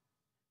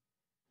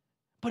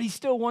 But he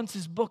still wants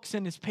his books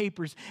and his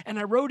papers. And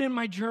I wrote in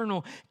my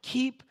journal,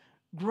 keep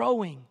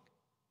growing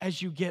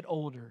as you get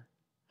older.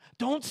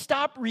 Don't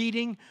stop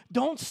reading,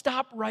 don't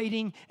stop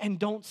writing, and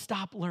don't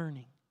stop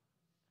learning.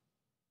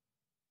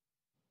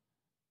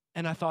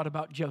 And I thought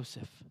about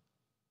Joseph.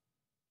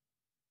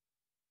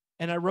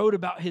 And I wrote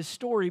about his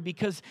story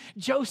because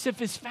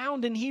Joseph is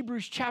found in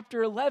Hebrews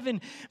chapter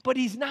 11, but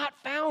he's not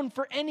found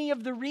for any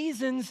of the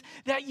reasons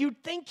that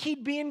you'd think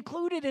he'd be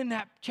included in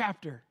that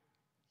chapter.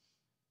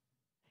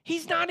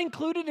 He's not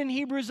included in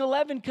Hebrews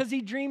 11 because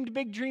he dreamed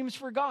big dreams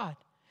for God.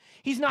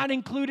 He's not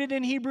included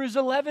in Hebrews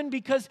 11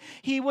 because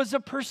he was a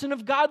person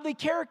of godly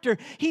character.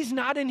 He's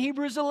not in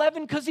Hebrews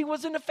 11 because he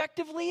was an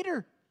effective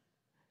leader.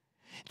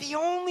 The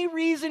only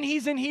reason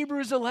he's in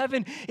Hebrews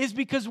 11 is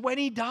because when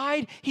he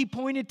died, he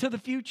pointed to the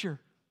future.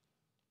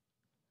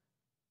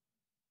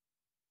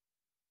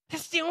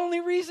 That's the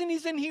only reason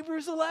he's in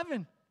Hebrews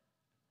 11.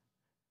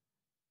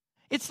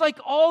 It's like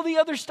all the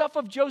other stuff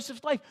of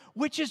Joseph's life,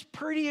 which is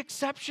pretty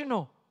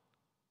exceptional.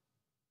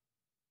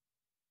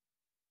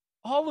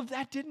 All of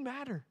that didn't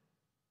matter.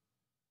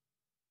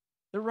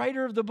 The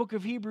writer of the book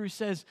of Hebrews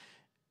says,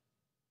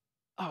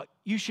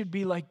 you should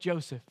be like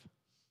Joseph.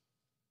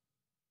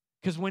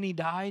 Because when he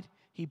died,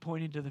 he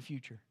pointed to the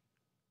future.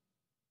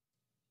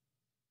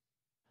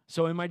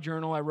 So in my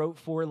journal, I wrote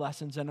 4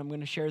 lessons, and I'm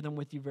going to share them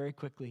with you very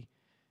quickly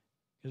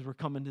because we're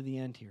coming to the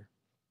end here.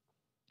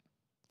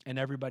 And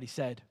everybody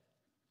said,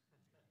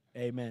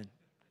 amen.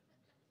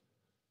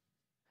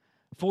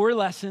 4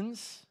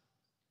 lessons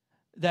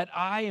that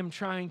I am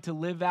trying to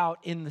live out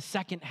in the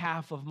second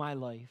half of my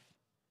life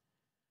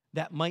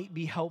that might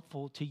be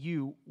helpful to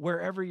you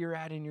wherever you're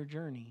at in your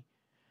journey,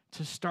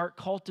 to start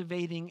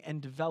cultivating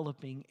and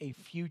developing a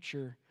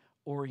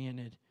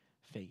future-oriented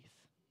faith.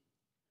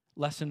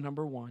 Lesson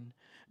number 1,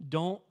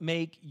 don't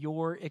make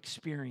your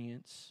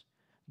experience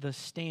the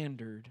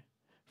standard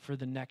for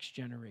the next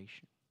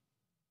generation.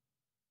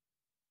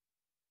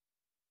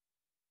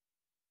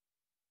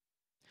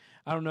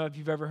 I don't know if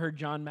you've ever heard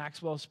John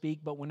Maxwell speak,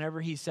 but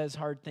whenever he says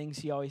hard things,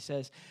 he always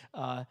says,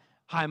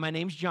 hi, my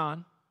name's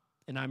John,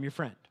 and I'm your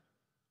friend.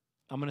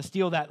 I'm going to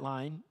steal that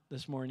line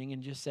this morning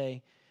and just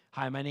say,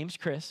 hi, my name's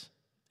Chris,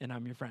 and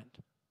I'm your friend.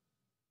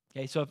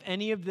 Okay, so if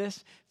any of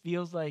this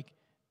feels like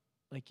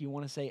you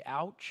want to say,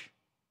 ouch,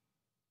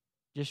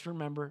 just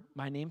remember,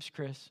 my name's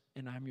Chris,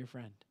 and I'm your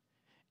friend.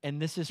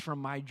 And this is from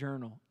my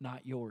journal,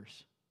 not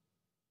yours.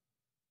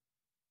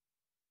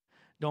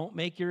 Don't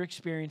make your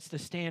experience the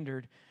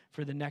standard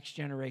for the next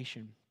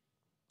generation.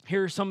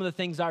 Here are some of the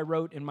things I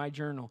wrote in my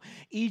journal.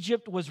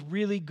 Egypt was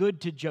really good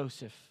to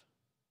Joseph.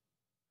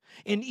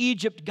 In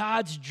Egypt,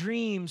 God's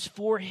dreams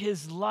for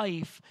his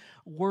life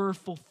were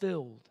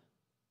fulfilled.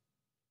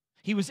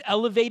 He was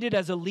elevated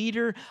as a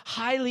leader,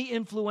 highly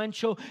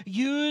influential,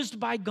 used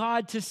by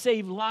God to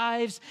save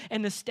lives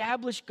and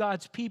establish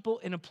God's people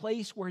in a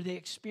place where they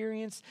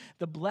experienced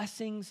the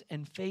blessings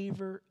and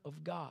favor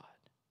of God.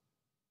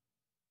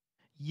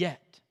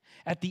 Yet,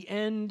 at the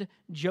end,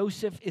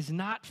 Joseph is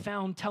not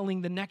found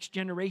telling the next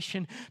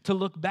generation to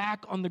look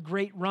back on the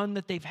great run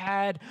that they've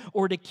had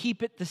or to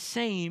keep it the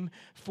same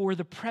for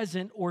the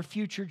present or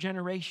future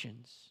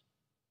generations.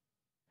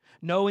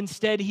 No,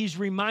 instead, he's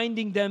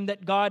reminding them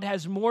that God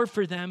has more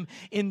for them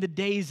in the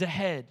days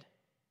ahead.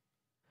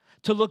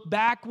 To look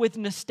back with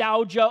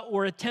nostalgia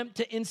or attempt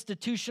to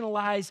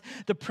institutionalize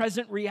the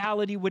present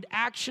reality would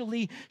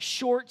actually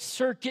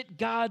short-circuit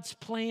God's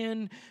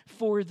plan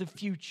for the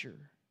future.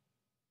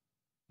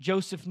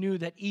 Joseph knew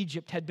that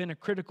Egypt had been a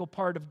critical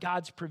part of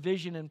God's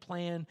provision and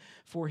plan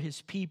for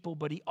his people,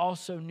 but he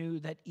also knew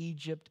that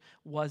Egypt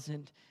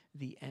wasn't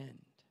the end.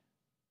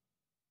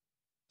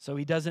 So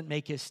he doesn't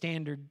make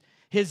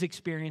his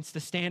experience the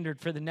standard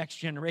for the next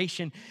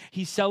generation.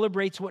 He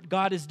celebrates what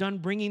God has done,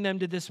 bringing them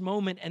to this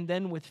moment, and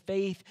then with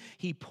faith,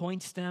 he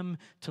points them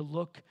to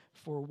look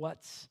for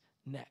what's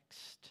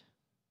next.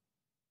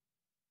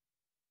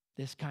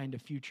 This kind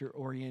of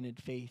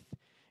future-oriented faith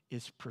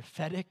is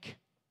prophetic,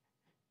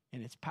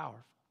 and it's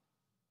powerful.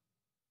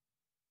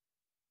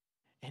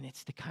 And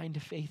it's the kind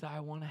of faith I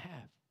want to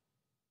have.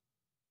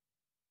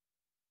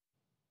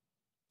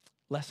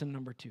 Lesson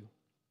number 2.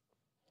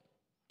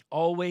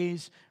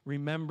 Always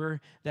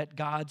remember that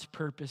God's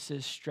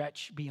purposes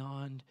stretch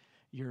beyond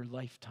your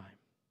lifetime.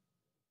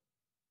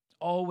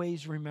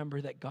 Always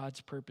remember that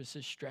God's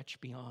purposes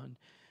stretch beyond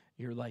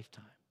your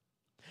lifetime.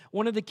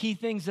 One of the key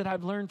things that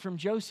I've learned from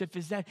Joseph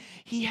is that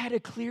he had a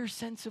clear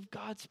sense of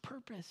God's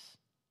purpose.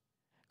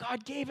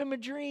 God gave him a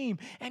dream,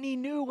 and he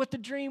knew what the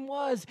dream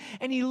was,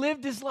 and he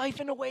lived his life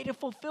in a way to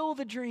fulfill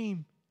the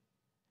dream.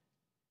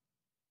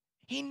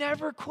 He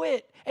never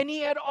quit, and he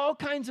had all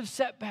kinds of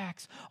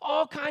setbacks,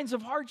 all kinds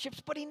of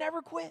hardships, but he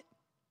never quit.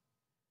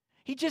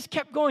 He just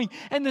kept going,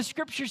 and the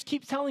scriptures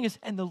keep telling us,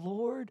 and the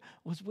Lord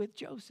was with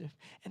Joseph,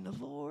 and the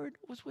Lord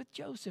was with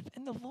Joseph,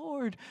 and the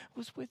Lord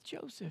was with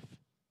Joseph.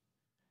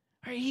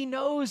 Right? He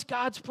knows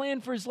God's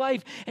plan for his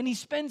life, and he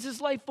spends his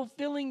life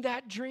fulfilling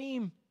that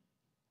dream.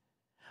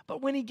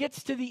 But when he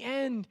gets to the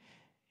end,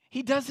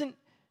 he doesn't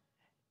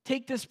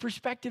take this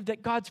perspective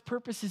that God's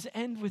purposes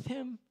end with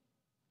him.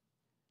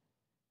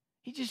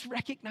 He just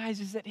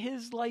recognizes that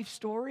his life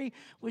story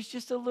was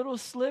just a little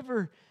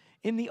sliver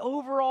in the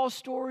overall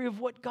story of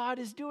what God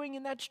is doing,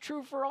 and that's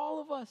true for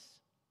all of us.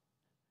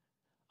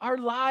 Our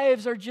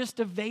lives are just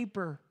a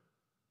vapor.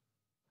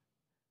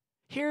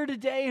 Here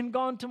today and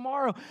gone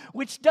tomorrow,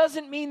 which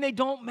doesn't mean they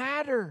don't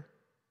matter.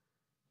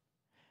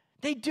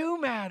 They do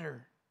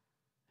matter.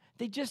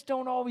 They just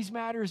don't always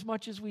matter as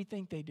much as we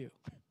think they do.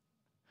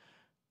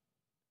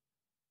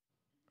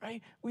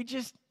 Right? We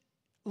just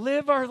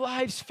live our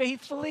lives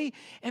faithfully,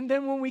 and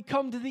then when we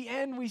come to the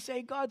end, we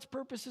say, God's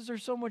purposes are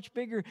so much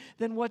bigger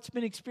than what's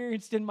been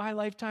experienced in my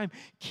lifetime.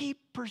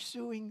 Keep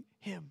pursuing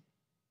him.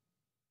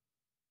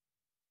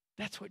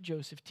 That's what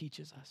Joseph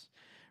teaches us.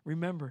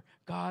 Remember,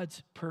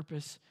 God's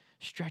purpose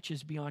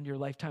stretches beyond your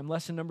lifetime.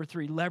 Lesson number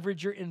 3,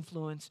 leverage your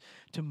influence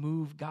to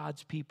move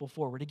God's people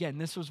forward. Again,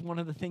 this was one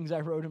of the things I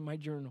wrote in my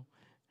journal.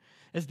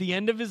 As the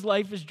end of his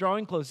life is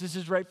drawing close, this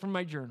is right from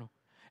my journal.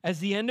 As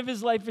the end of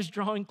his life is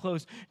drawing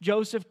close,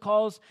 Joseph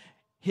calls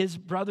his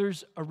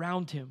brothers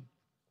around him.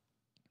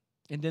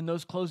 And in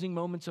those closing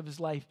moments of his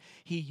life,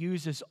 he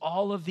uses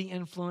all of the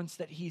influence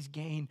that he's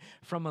gained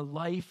from a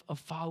life of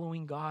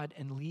following God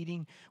and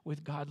leading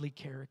with godly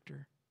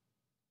character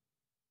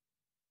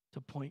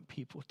to point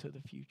people to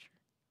the future.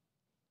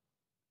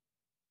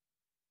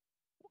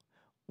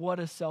 What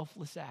a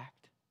selfless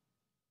act.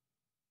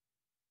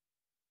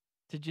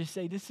 To just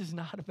say, this is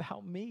not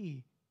about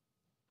me.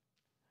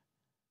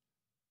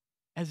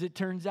 As it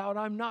turns out,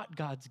 I'm not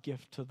God's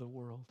gift to the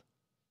world.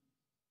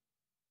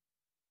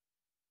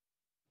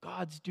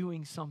 God's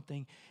doing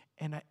something,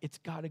 and it's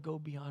got to go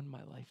beyond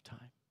my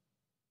lifetime.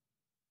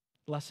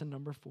 Lesson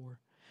number 4,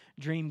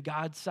 dream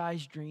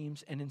God-sized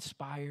dreams and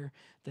inspire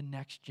the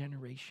next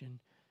generation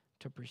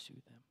to pursue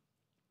them.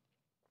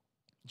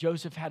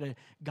 Joseph had a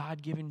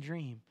God-given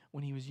dream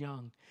when he was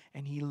young,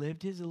 and he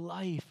lived his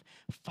life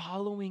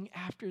following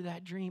after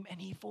that dream,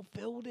 and he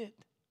fulfilled it.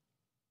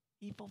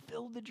 He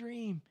fulfilled the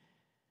dream.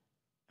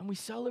 And we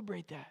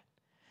celebrate that.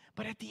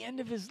 But at the end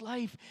of his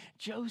life,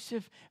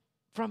 Joseph,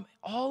 from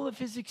all of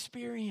his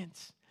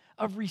experience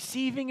of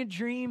receiving a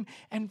dream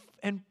and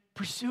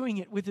pursuing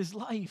it with his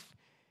life,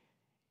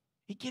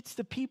 he gets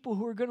the people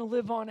who are going to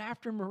live on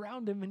after him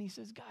around him, and he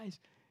says, guys,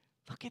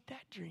 look at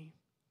that dream.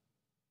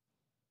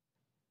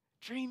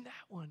 Dream that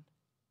one.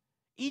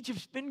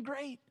 Egypt's been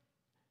great.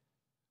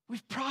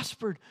 We've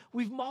prospered.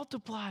 We've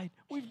multiplied.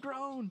 We've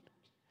grown.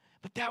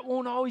 But that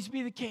won't always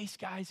be the case,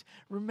 guys.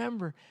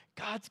 Remember,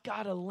 God's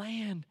got a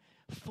land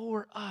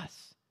for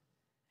us.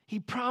 He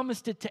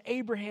promised it to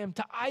Abraham,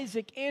 to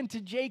Isaac, and to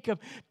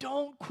Jacob.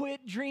 Don't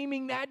quit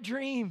dreaming that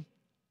dream.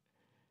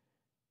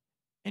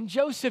 And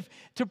Joseph,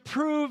 to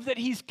prove that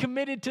he's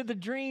committed to the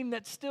dream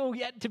that's still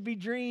yet to be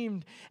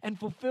dreamed and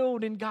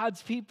fulfilled in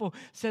God's people,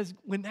 says,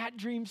 when that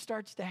dream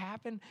starts to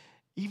happen,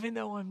 even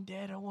though I'm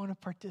dead, I want to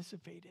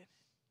participate in it.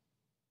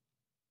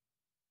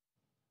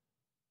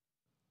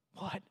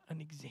 What an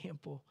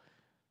example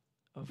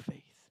of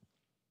faith.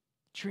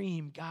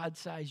 Dream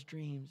God-sized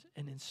dreams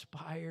and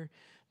inspire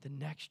the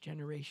next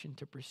generation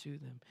to pursue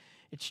them.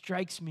 It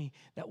strikes me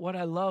that what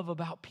I love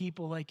about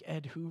people like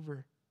Ed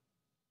Hoover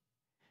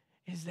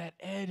is that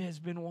Ed has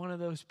been one of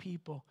those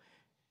people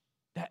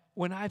that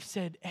when I've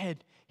said,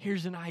 Ed,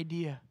 here's an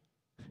idea,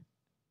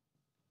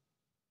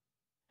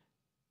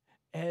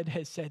 Ed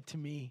has said to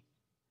me,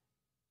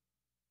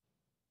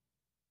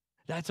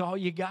 that's all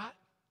you got?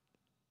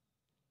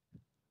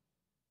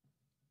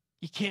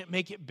 You can't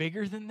make it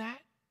bigger than that?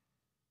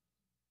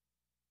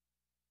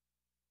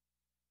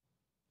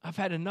 I've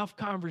had enough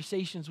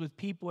conversations with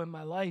people in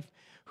my life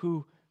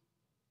who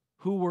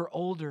were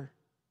older,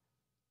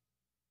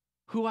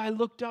 who I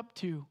looked up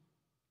to,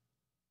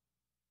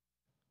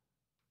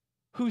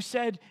 who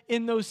said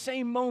in those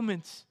same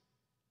moments,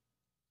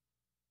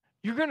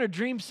 you're going to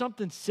dream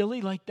something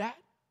silly like that?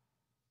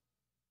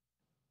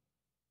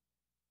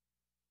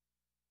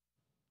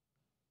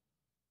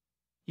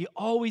 You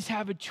always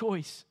have a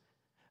choice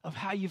of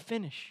how you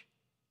finish.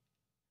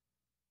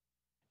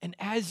 And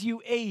as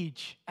you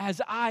age,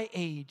 as I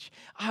age,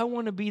 I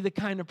want to be the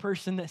kind of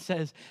person that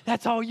says,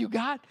 that's all you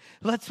got?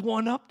 Let's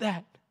one up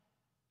that.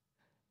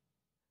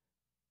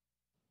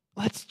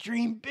 Let's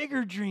dream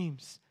bigger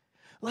dreams.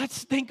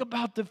 Let's think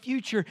about the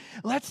future.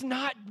 Let's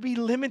not be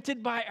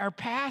limited by our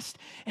past,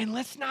 and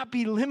let's not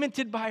be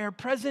limited by our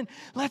present.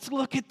 Let's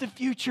look at the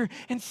future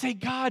and say,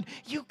 God,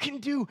 you can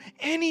do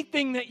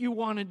anything that you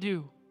want to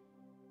do.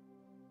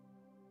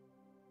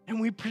 And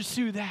we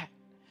pursue that.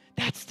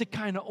 That's the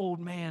kind of old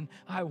man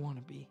I want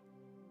to be.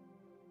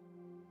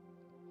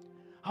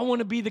 I want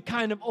to be the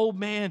kind of old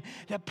man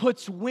that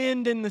puts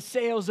wind in the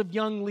sails of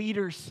young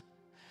leaders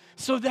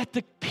so that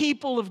the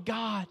people of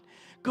God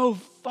go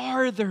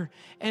farther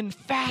and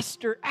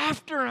faster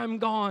after I'm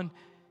gone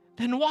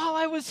than while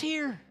I was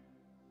here.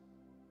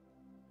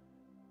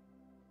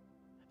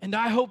 And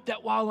I hope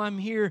that while I'm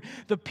here,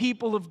 the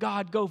people of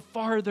God go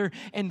farther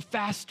and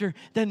faster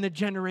than the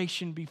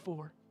generation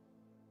before.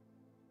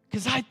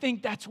 Because I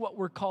think that's what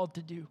we're called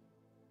to do.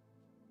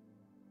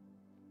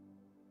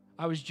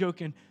 I was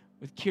joking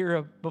with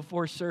Kira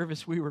before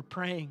service. We were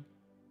praying.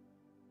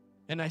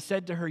 And I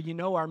said to her, you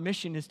know, our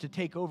mission is to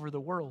take over the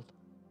world.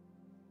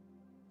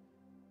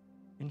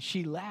 And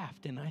she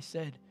laughed, and I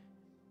said,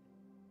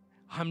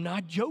 I'm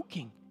not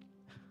joking.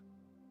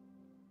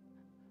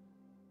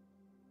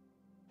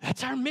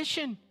 That's our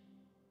mission.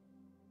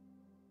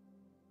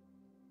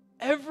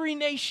 Every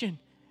nation,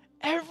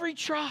 every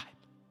tribe,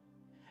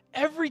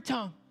 every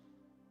tongue.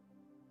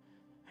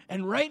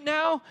 And right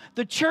now,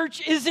 the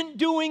church isn't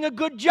doing a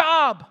good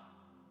job.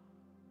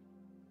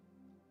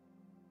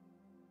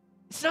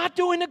 It's not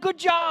doing a good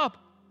job.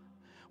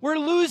 We're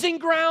losing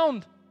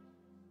ground.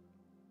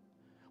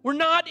 We're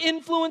not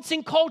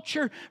influencing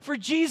culture for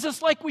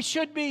Jesus like we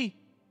should be.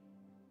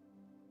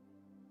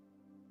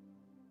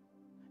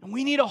 And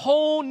we need a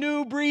whole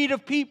new breed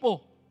of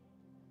people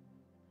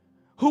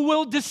who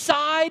will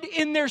decide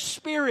in their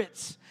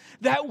spirits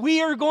that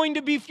we are going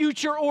to be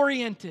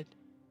future-oriented.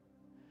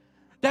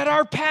 That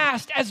our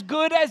past, as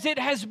good as it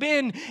has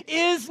been,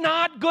 is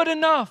not good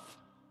enough.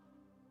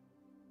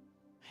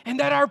 And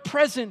that our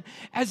present,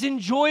 as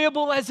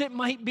enjoyable as it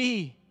might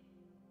be,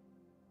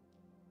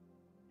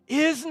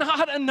 is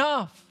not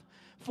enough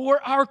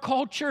for our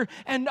culture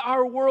and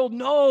our world.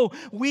 No,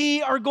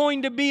 we are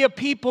going to be a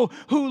people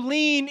who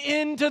lean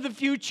into the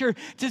future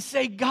to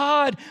say,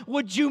 God,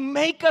 would you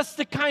make us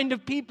the kind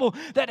of people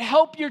that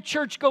help your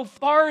church go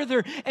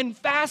farther and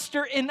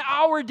faster in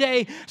our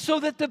day so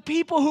that the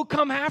people who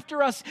come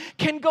after us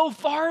can go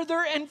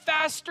farther and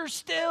faster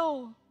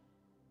still.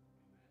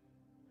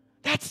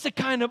 That's the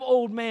kind of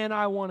old man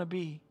I want to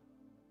be.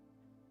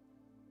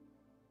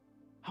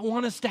 I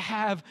want us to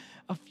have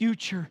a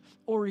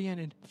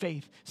future-oriented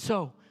faith.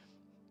 So,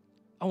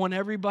 I want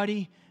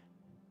everybody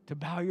to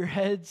bow your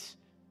heads,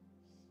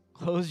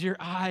 close your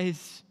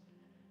eyes,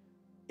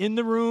 in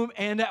the room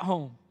and at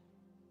home.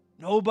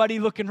 Nobody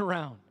looking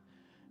around.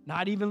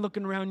 Not even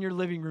looking around your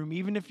living room,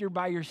 even if you're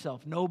by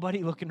yourself.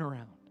 Nobody looking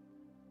around.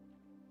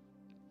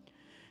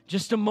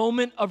 Just a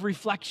moment of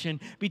reflection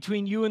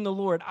between you and the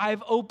Lord.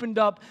 I've opened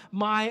up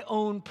my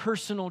own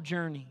personal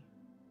journey.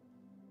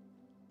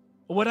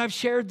 What I've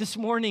shared this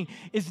morning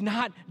is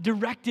not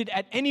directed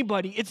at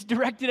anybody. It's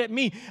directed at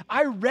me.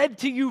 I read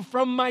to you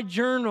from my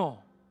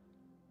journal.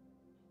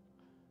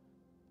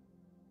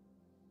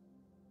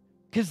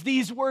 Because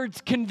these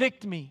words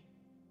convict me.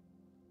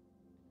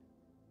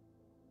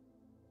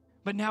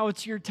 But now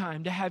it's your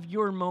time to have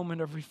your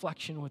moment of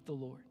reflection with the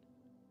Lord.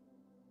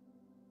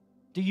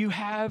 Do you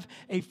have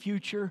a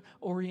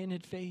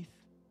future-oriented faith?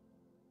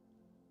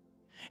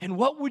 And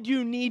what would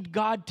you need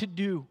God to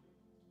do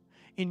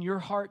in your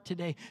heart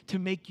today to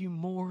make you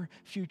more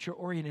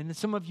future-oriented? And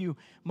some of you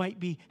might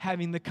be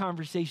having the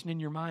conversation in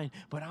your mind,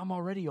 but I'm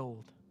already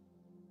old.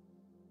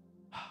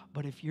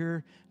 But if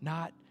you're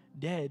not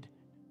dead,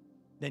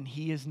 then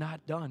He is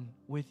not done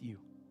with you.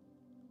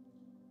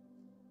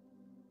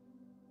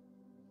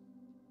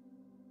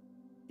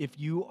 If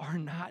you are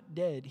not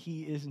dead,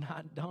 He is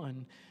not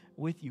done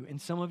with you. And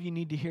some of you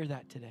need to hear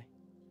that today.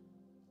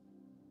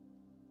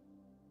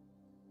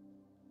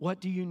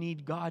 What do you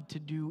need God to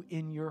do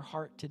in your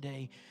heart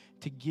today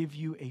to give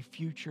you a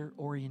future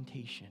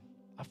orientation,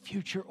 a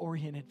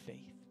future-oriented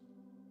faith?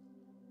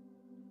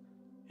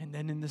 And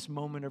then in this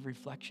moment of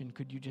reflection,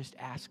 could you just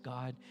ask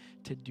God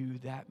to do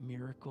that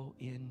miracle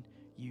in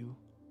you?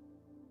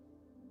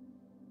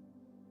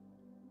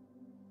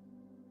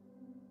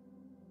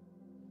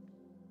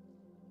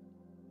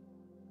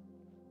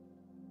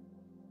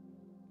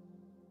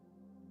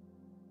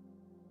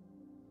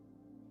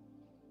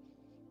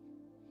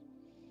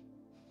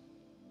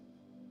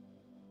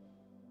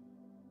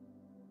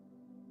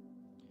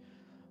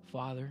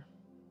 Father,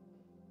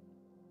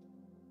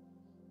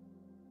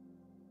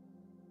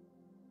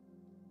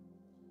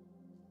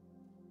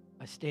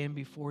 I stand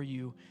before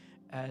you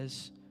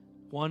as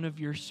one of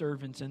your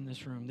servants in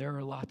this room. There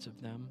are lots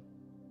of them,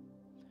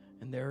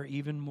 and there are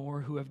even more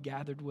who have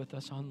gathered with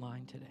us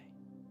online today.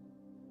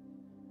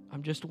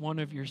 I'm just one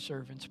of your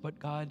servants, but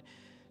God,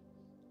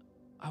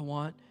 I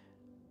want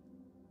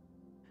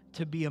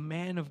to be a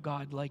man of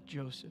God like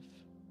Joseph.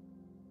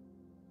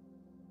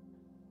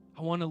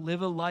 I want to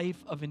live a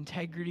life of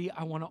integrity.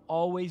 I want to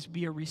always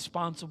be a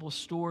responsible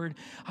steward.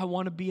 I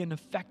want to be an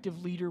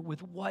effective leader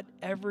with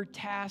whatever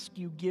task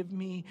you give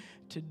me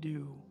to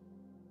do.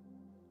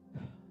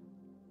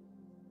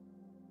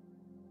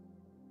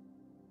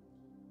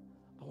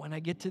 But when I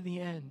get to the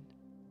end,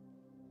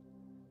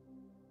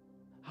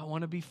 I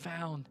want to be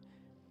found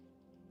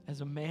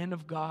as a man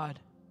of God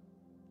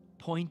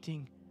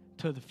pointing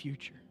to the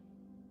future.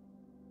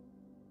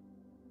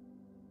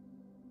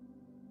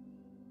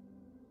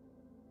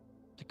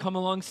 To come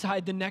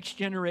alongside the next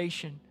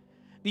generation,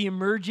 the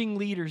emerging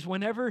leaders,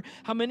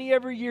 how many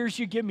ever years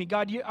you give me.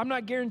 God, I'm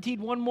not guaranteed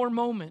one more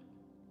moment.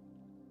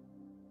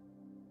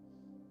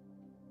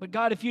 But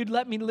God, if you'd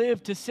let me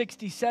live to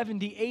 60,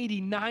 70,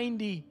 80,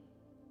 90,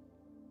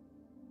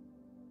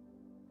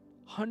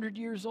 100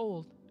 years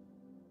old,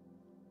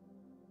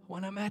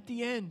 when I'm at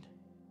the end,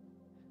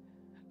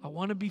 I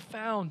want to be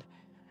found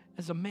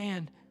as a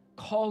man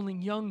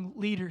calling young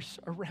leaders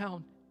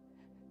around,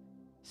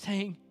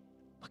 saying,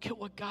 look at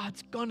what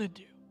God's gonna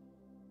do.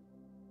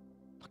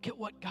 Look at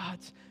what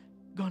God's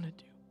gonna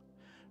do.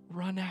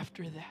 Run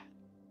after that.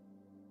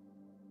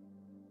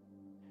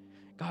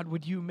 God,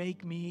 would you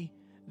make me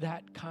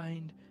that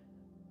kind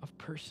of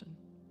person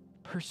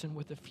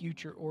with a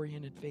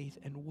future-oriented faith,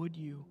 and would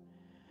you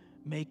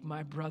make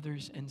my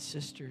brothers and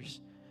sisters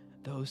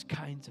those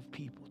kinds of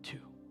people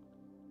too?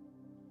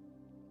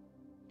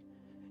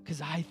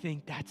 Because I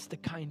think that's the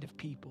kind of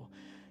people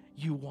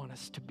you want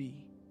us to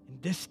be in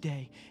this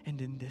day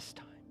and in this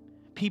time.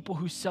 People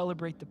who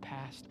celebrate the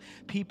past.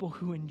 People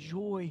who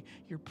enjoy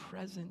your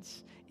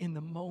presence in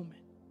the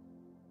moment.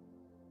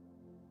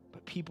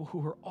 But people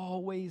who are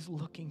always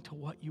looking to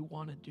what you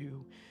want to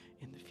do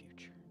in the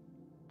future.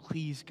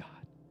 Please, God,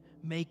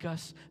 make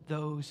us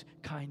those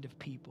kind of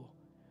people,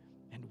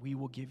 and we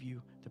will give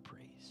you the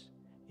praise.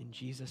 In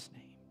Jesus'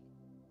 name.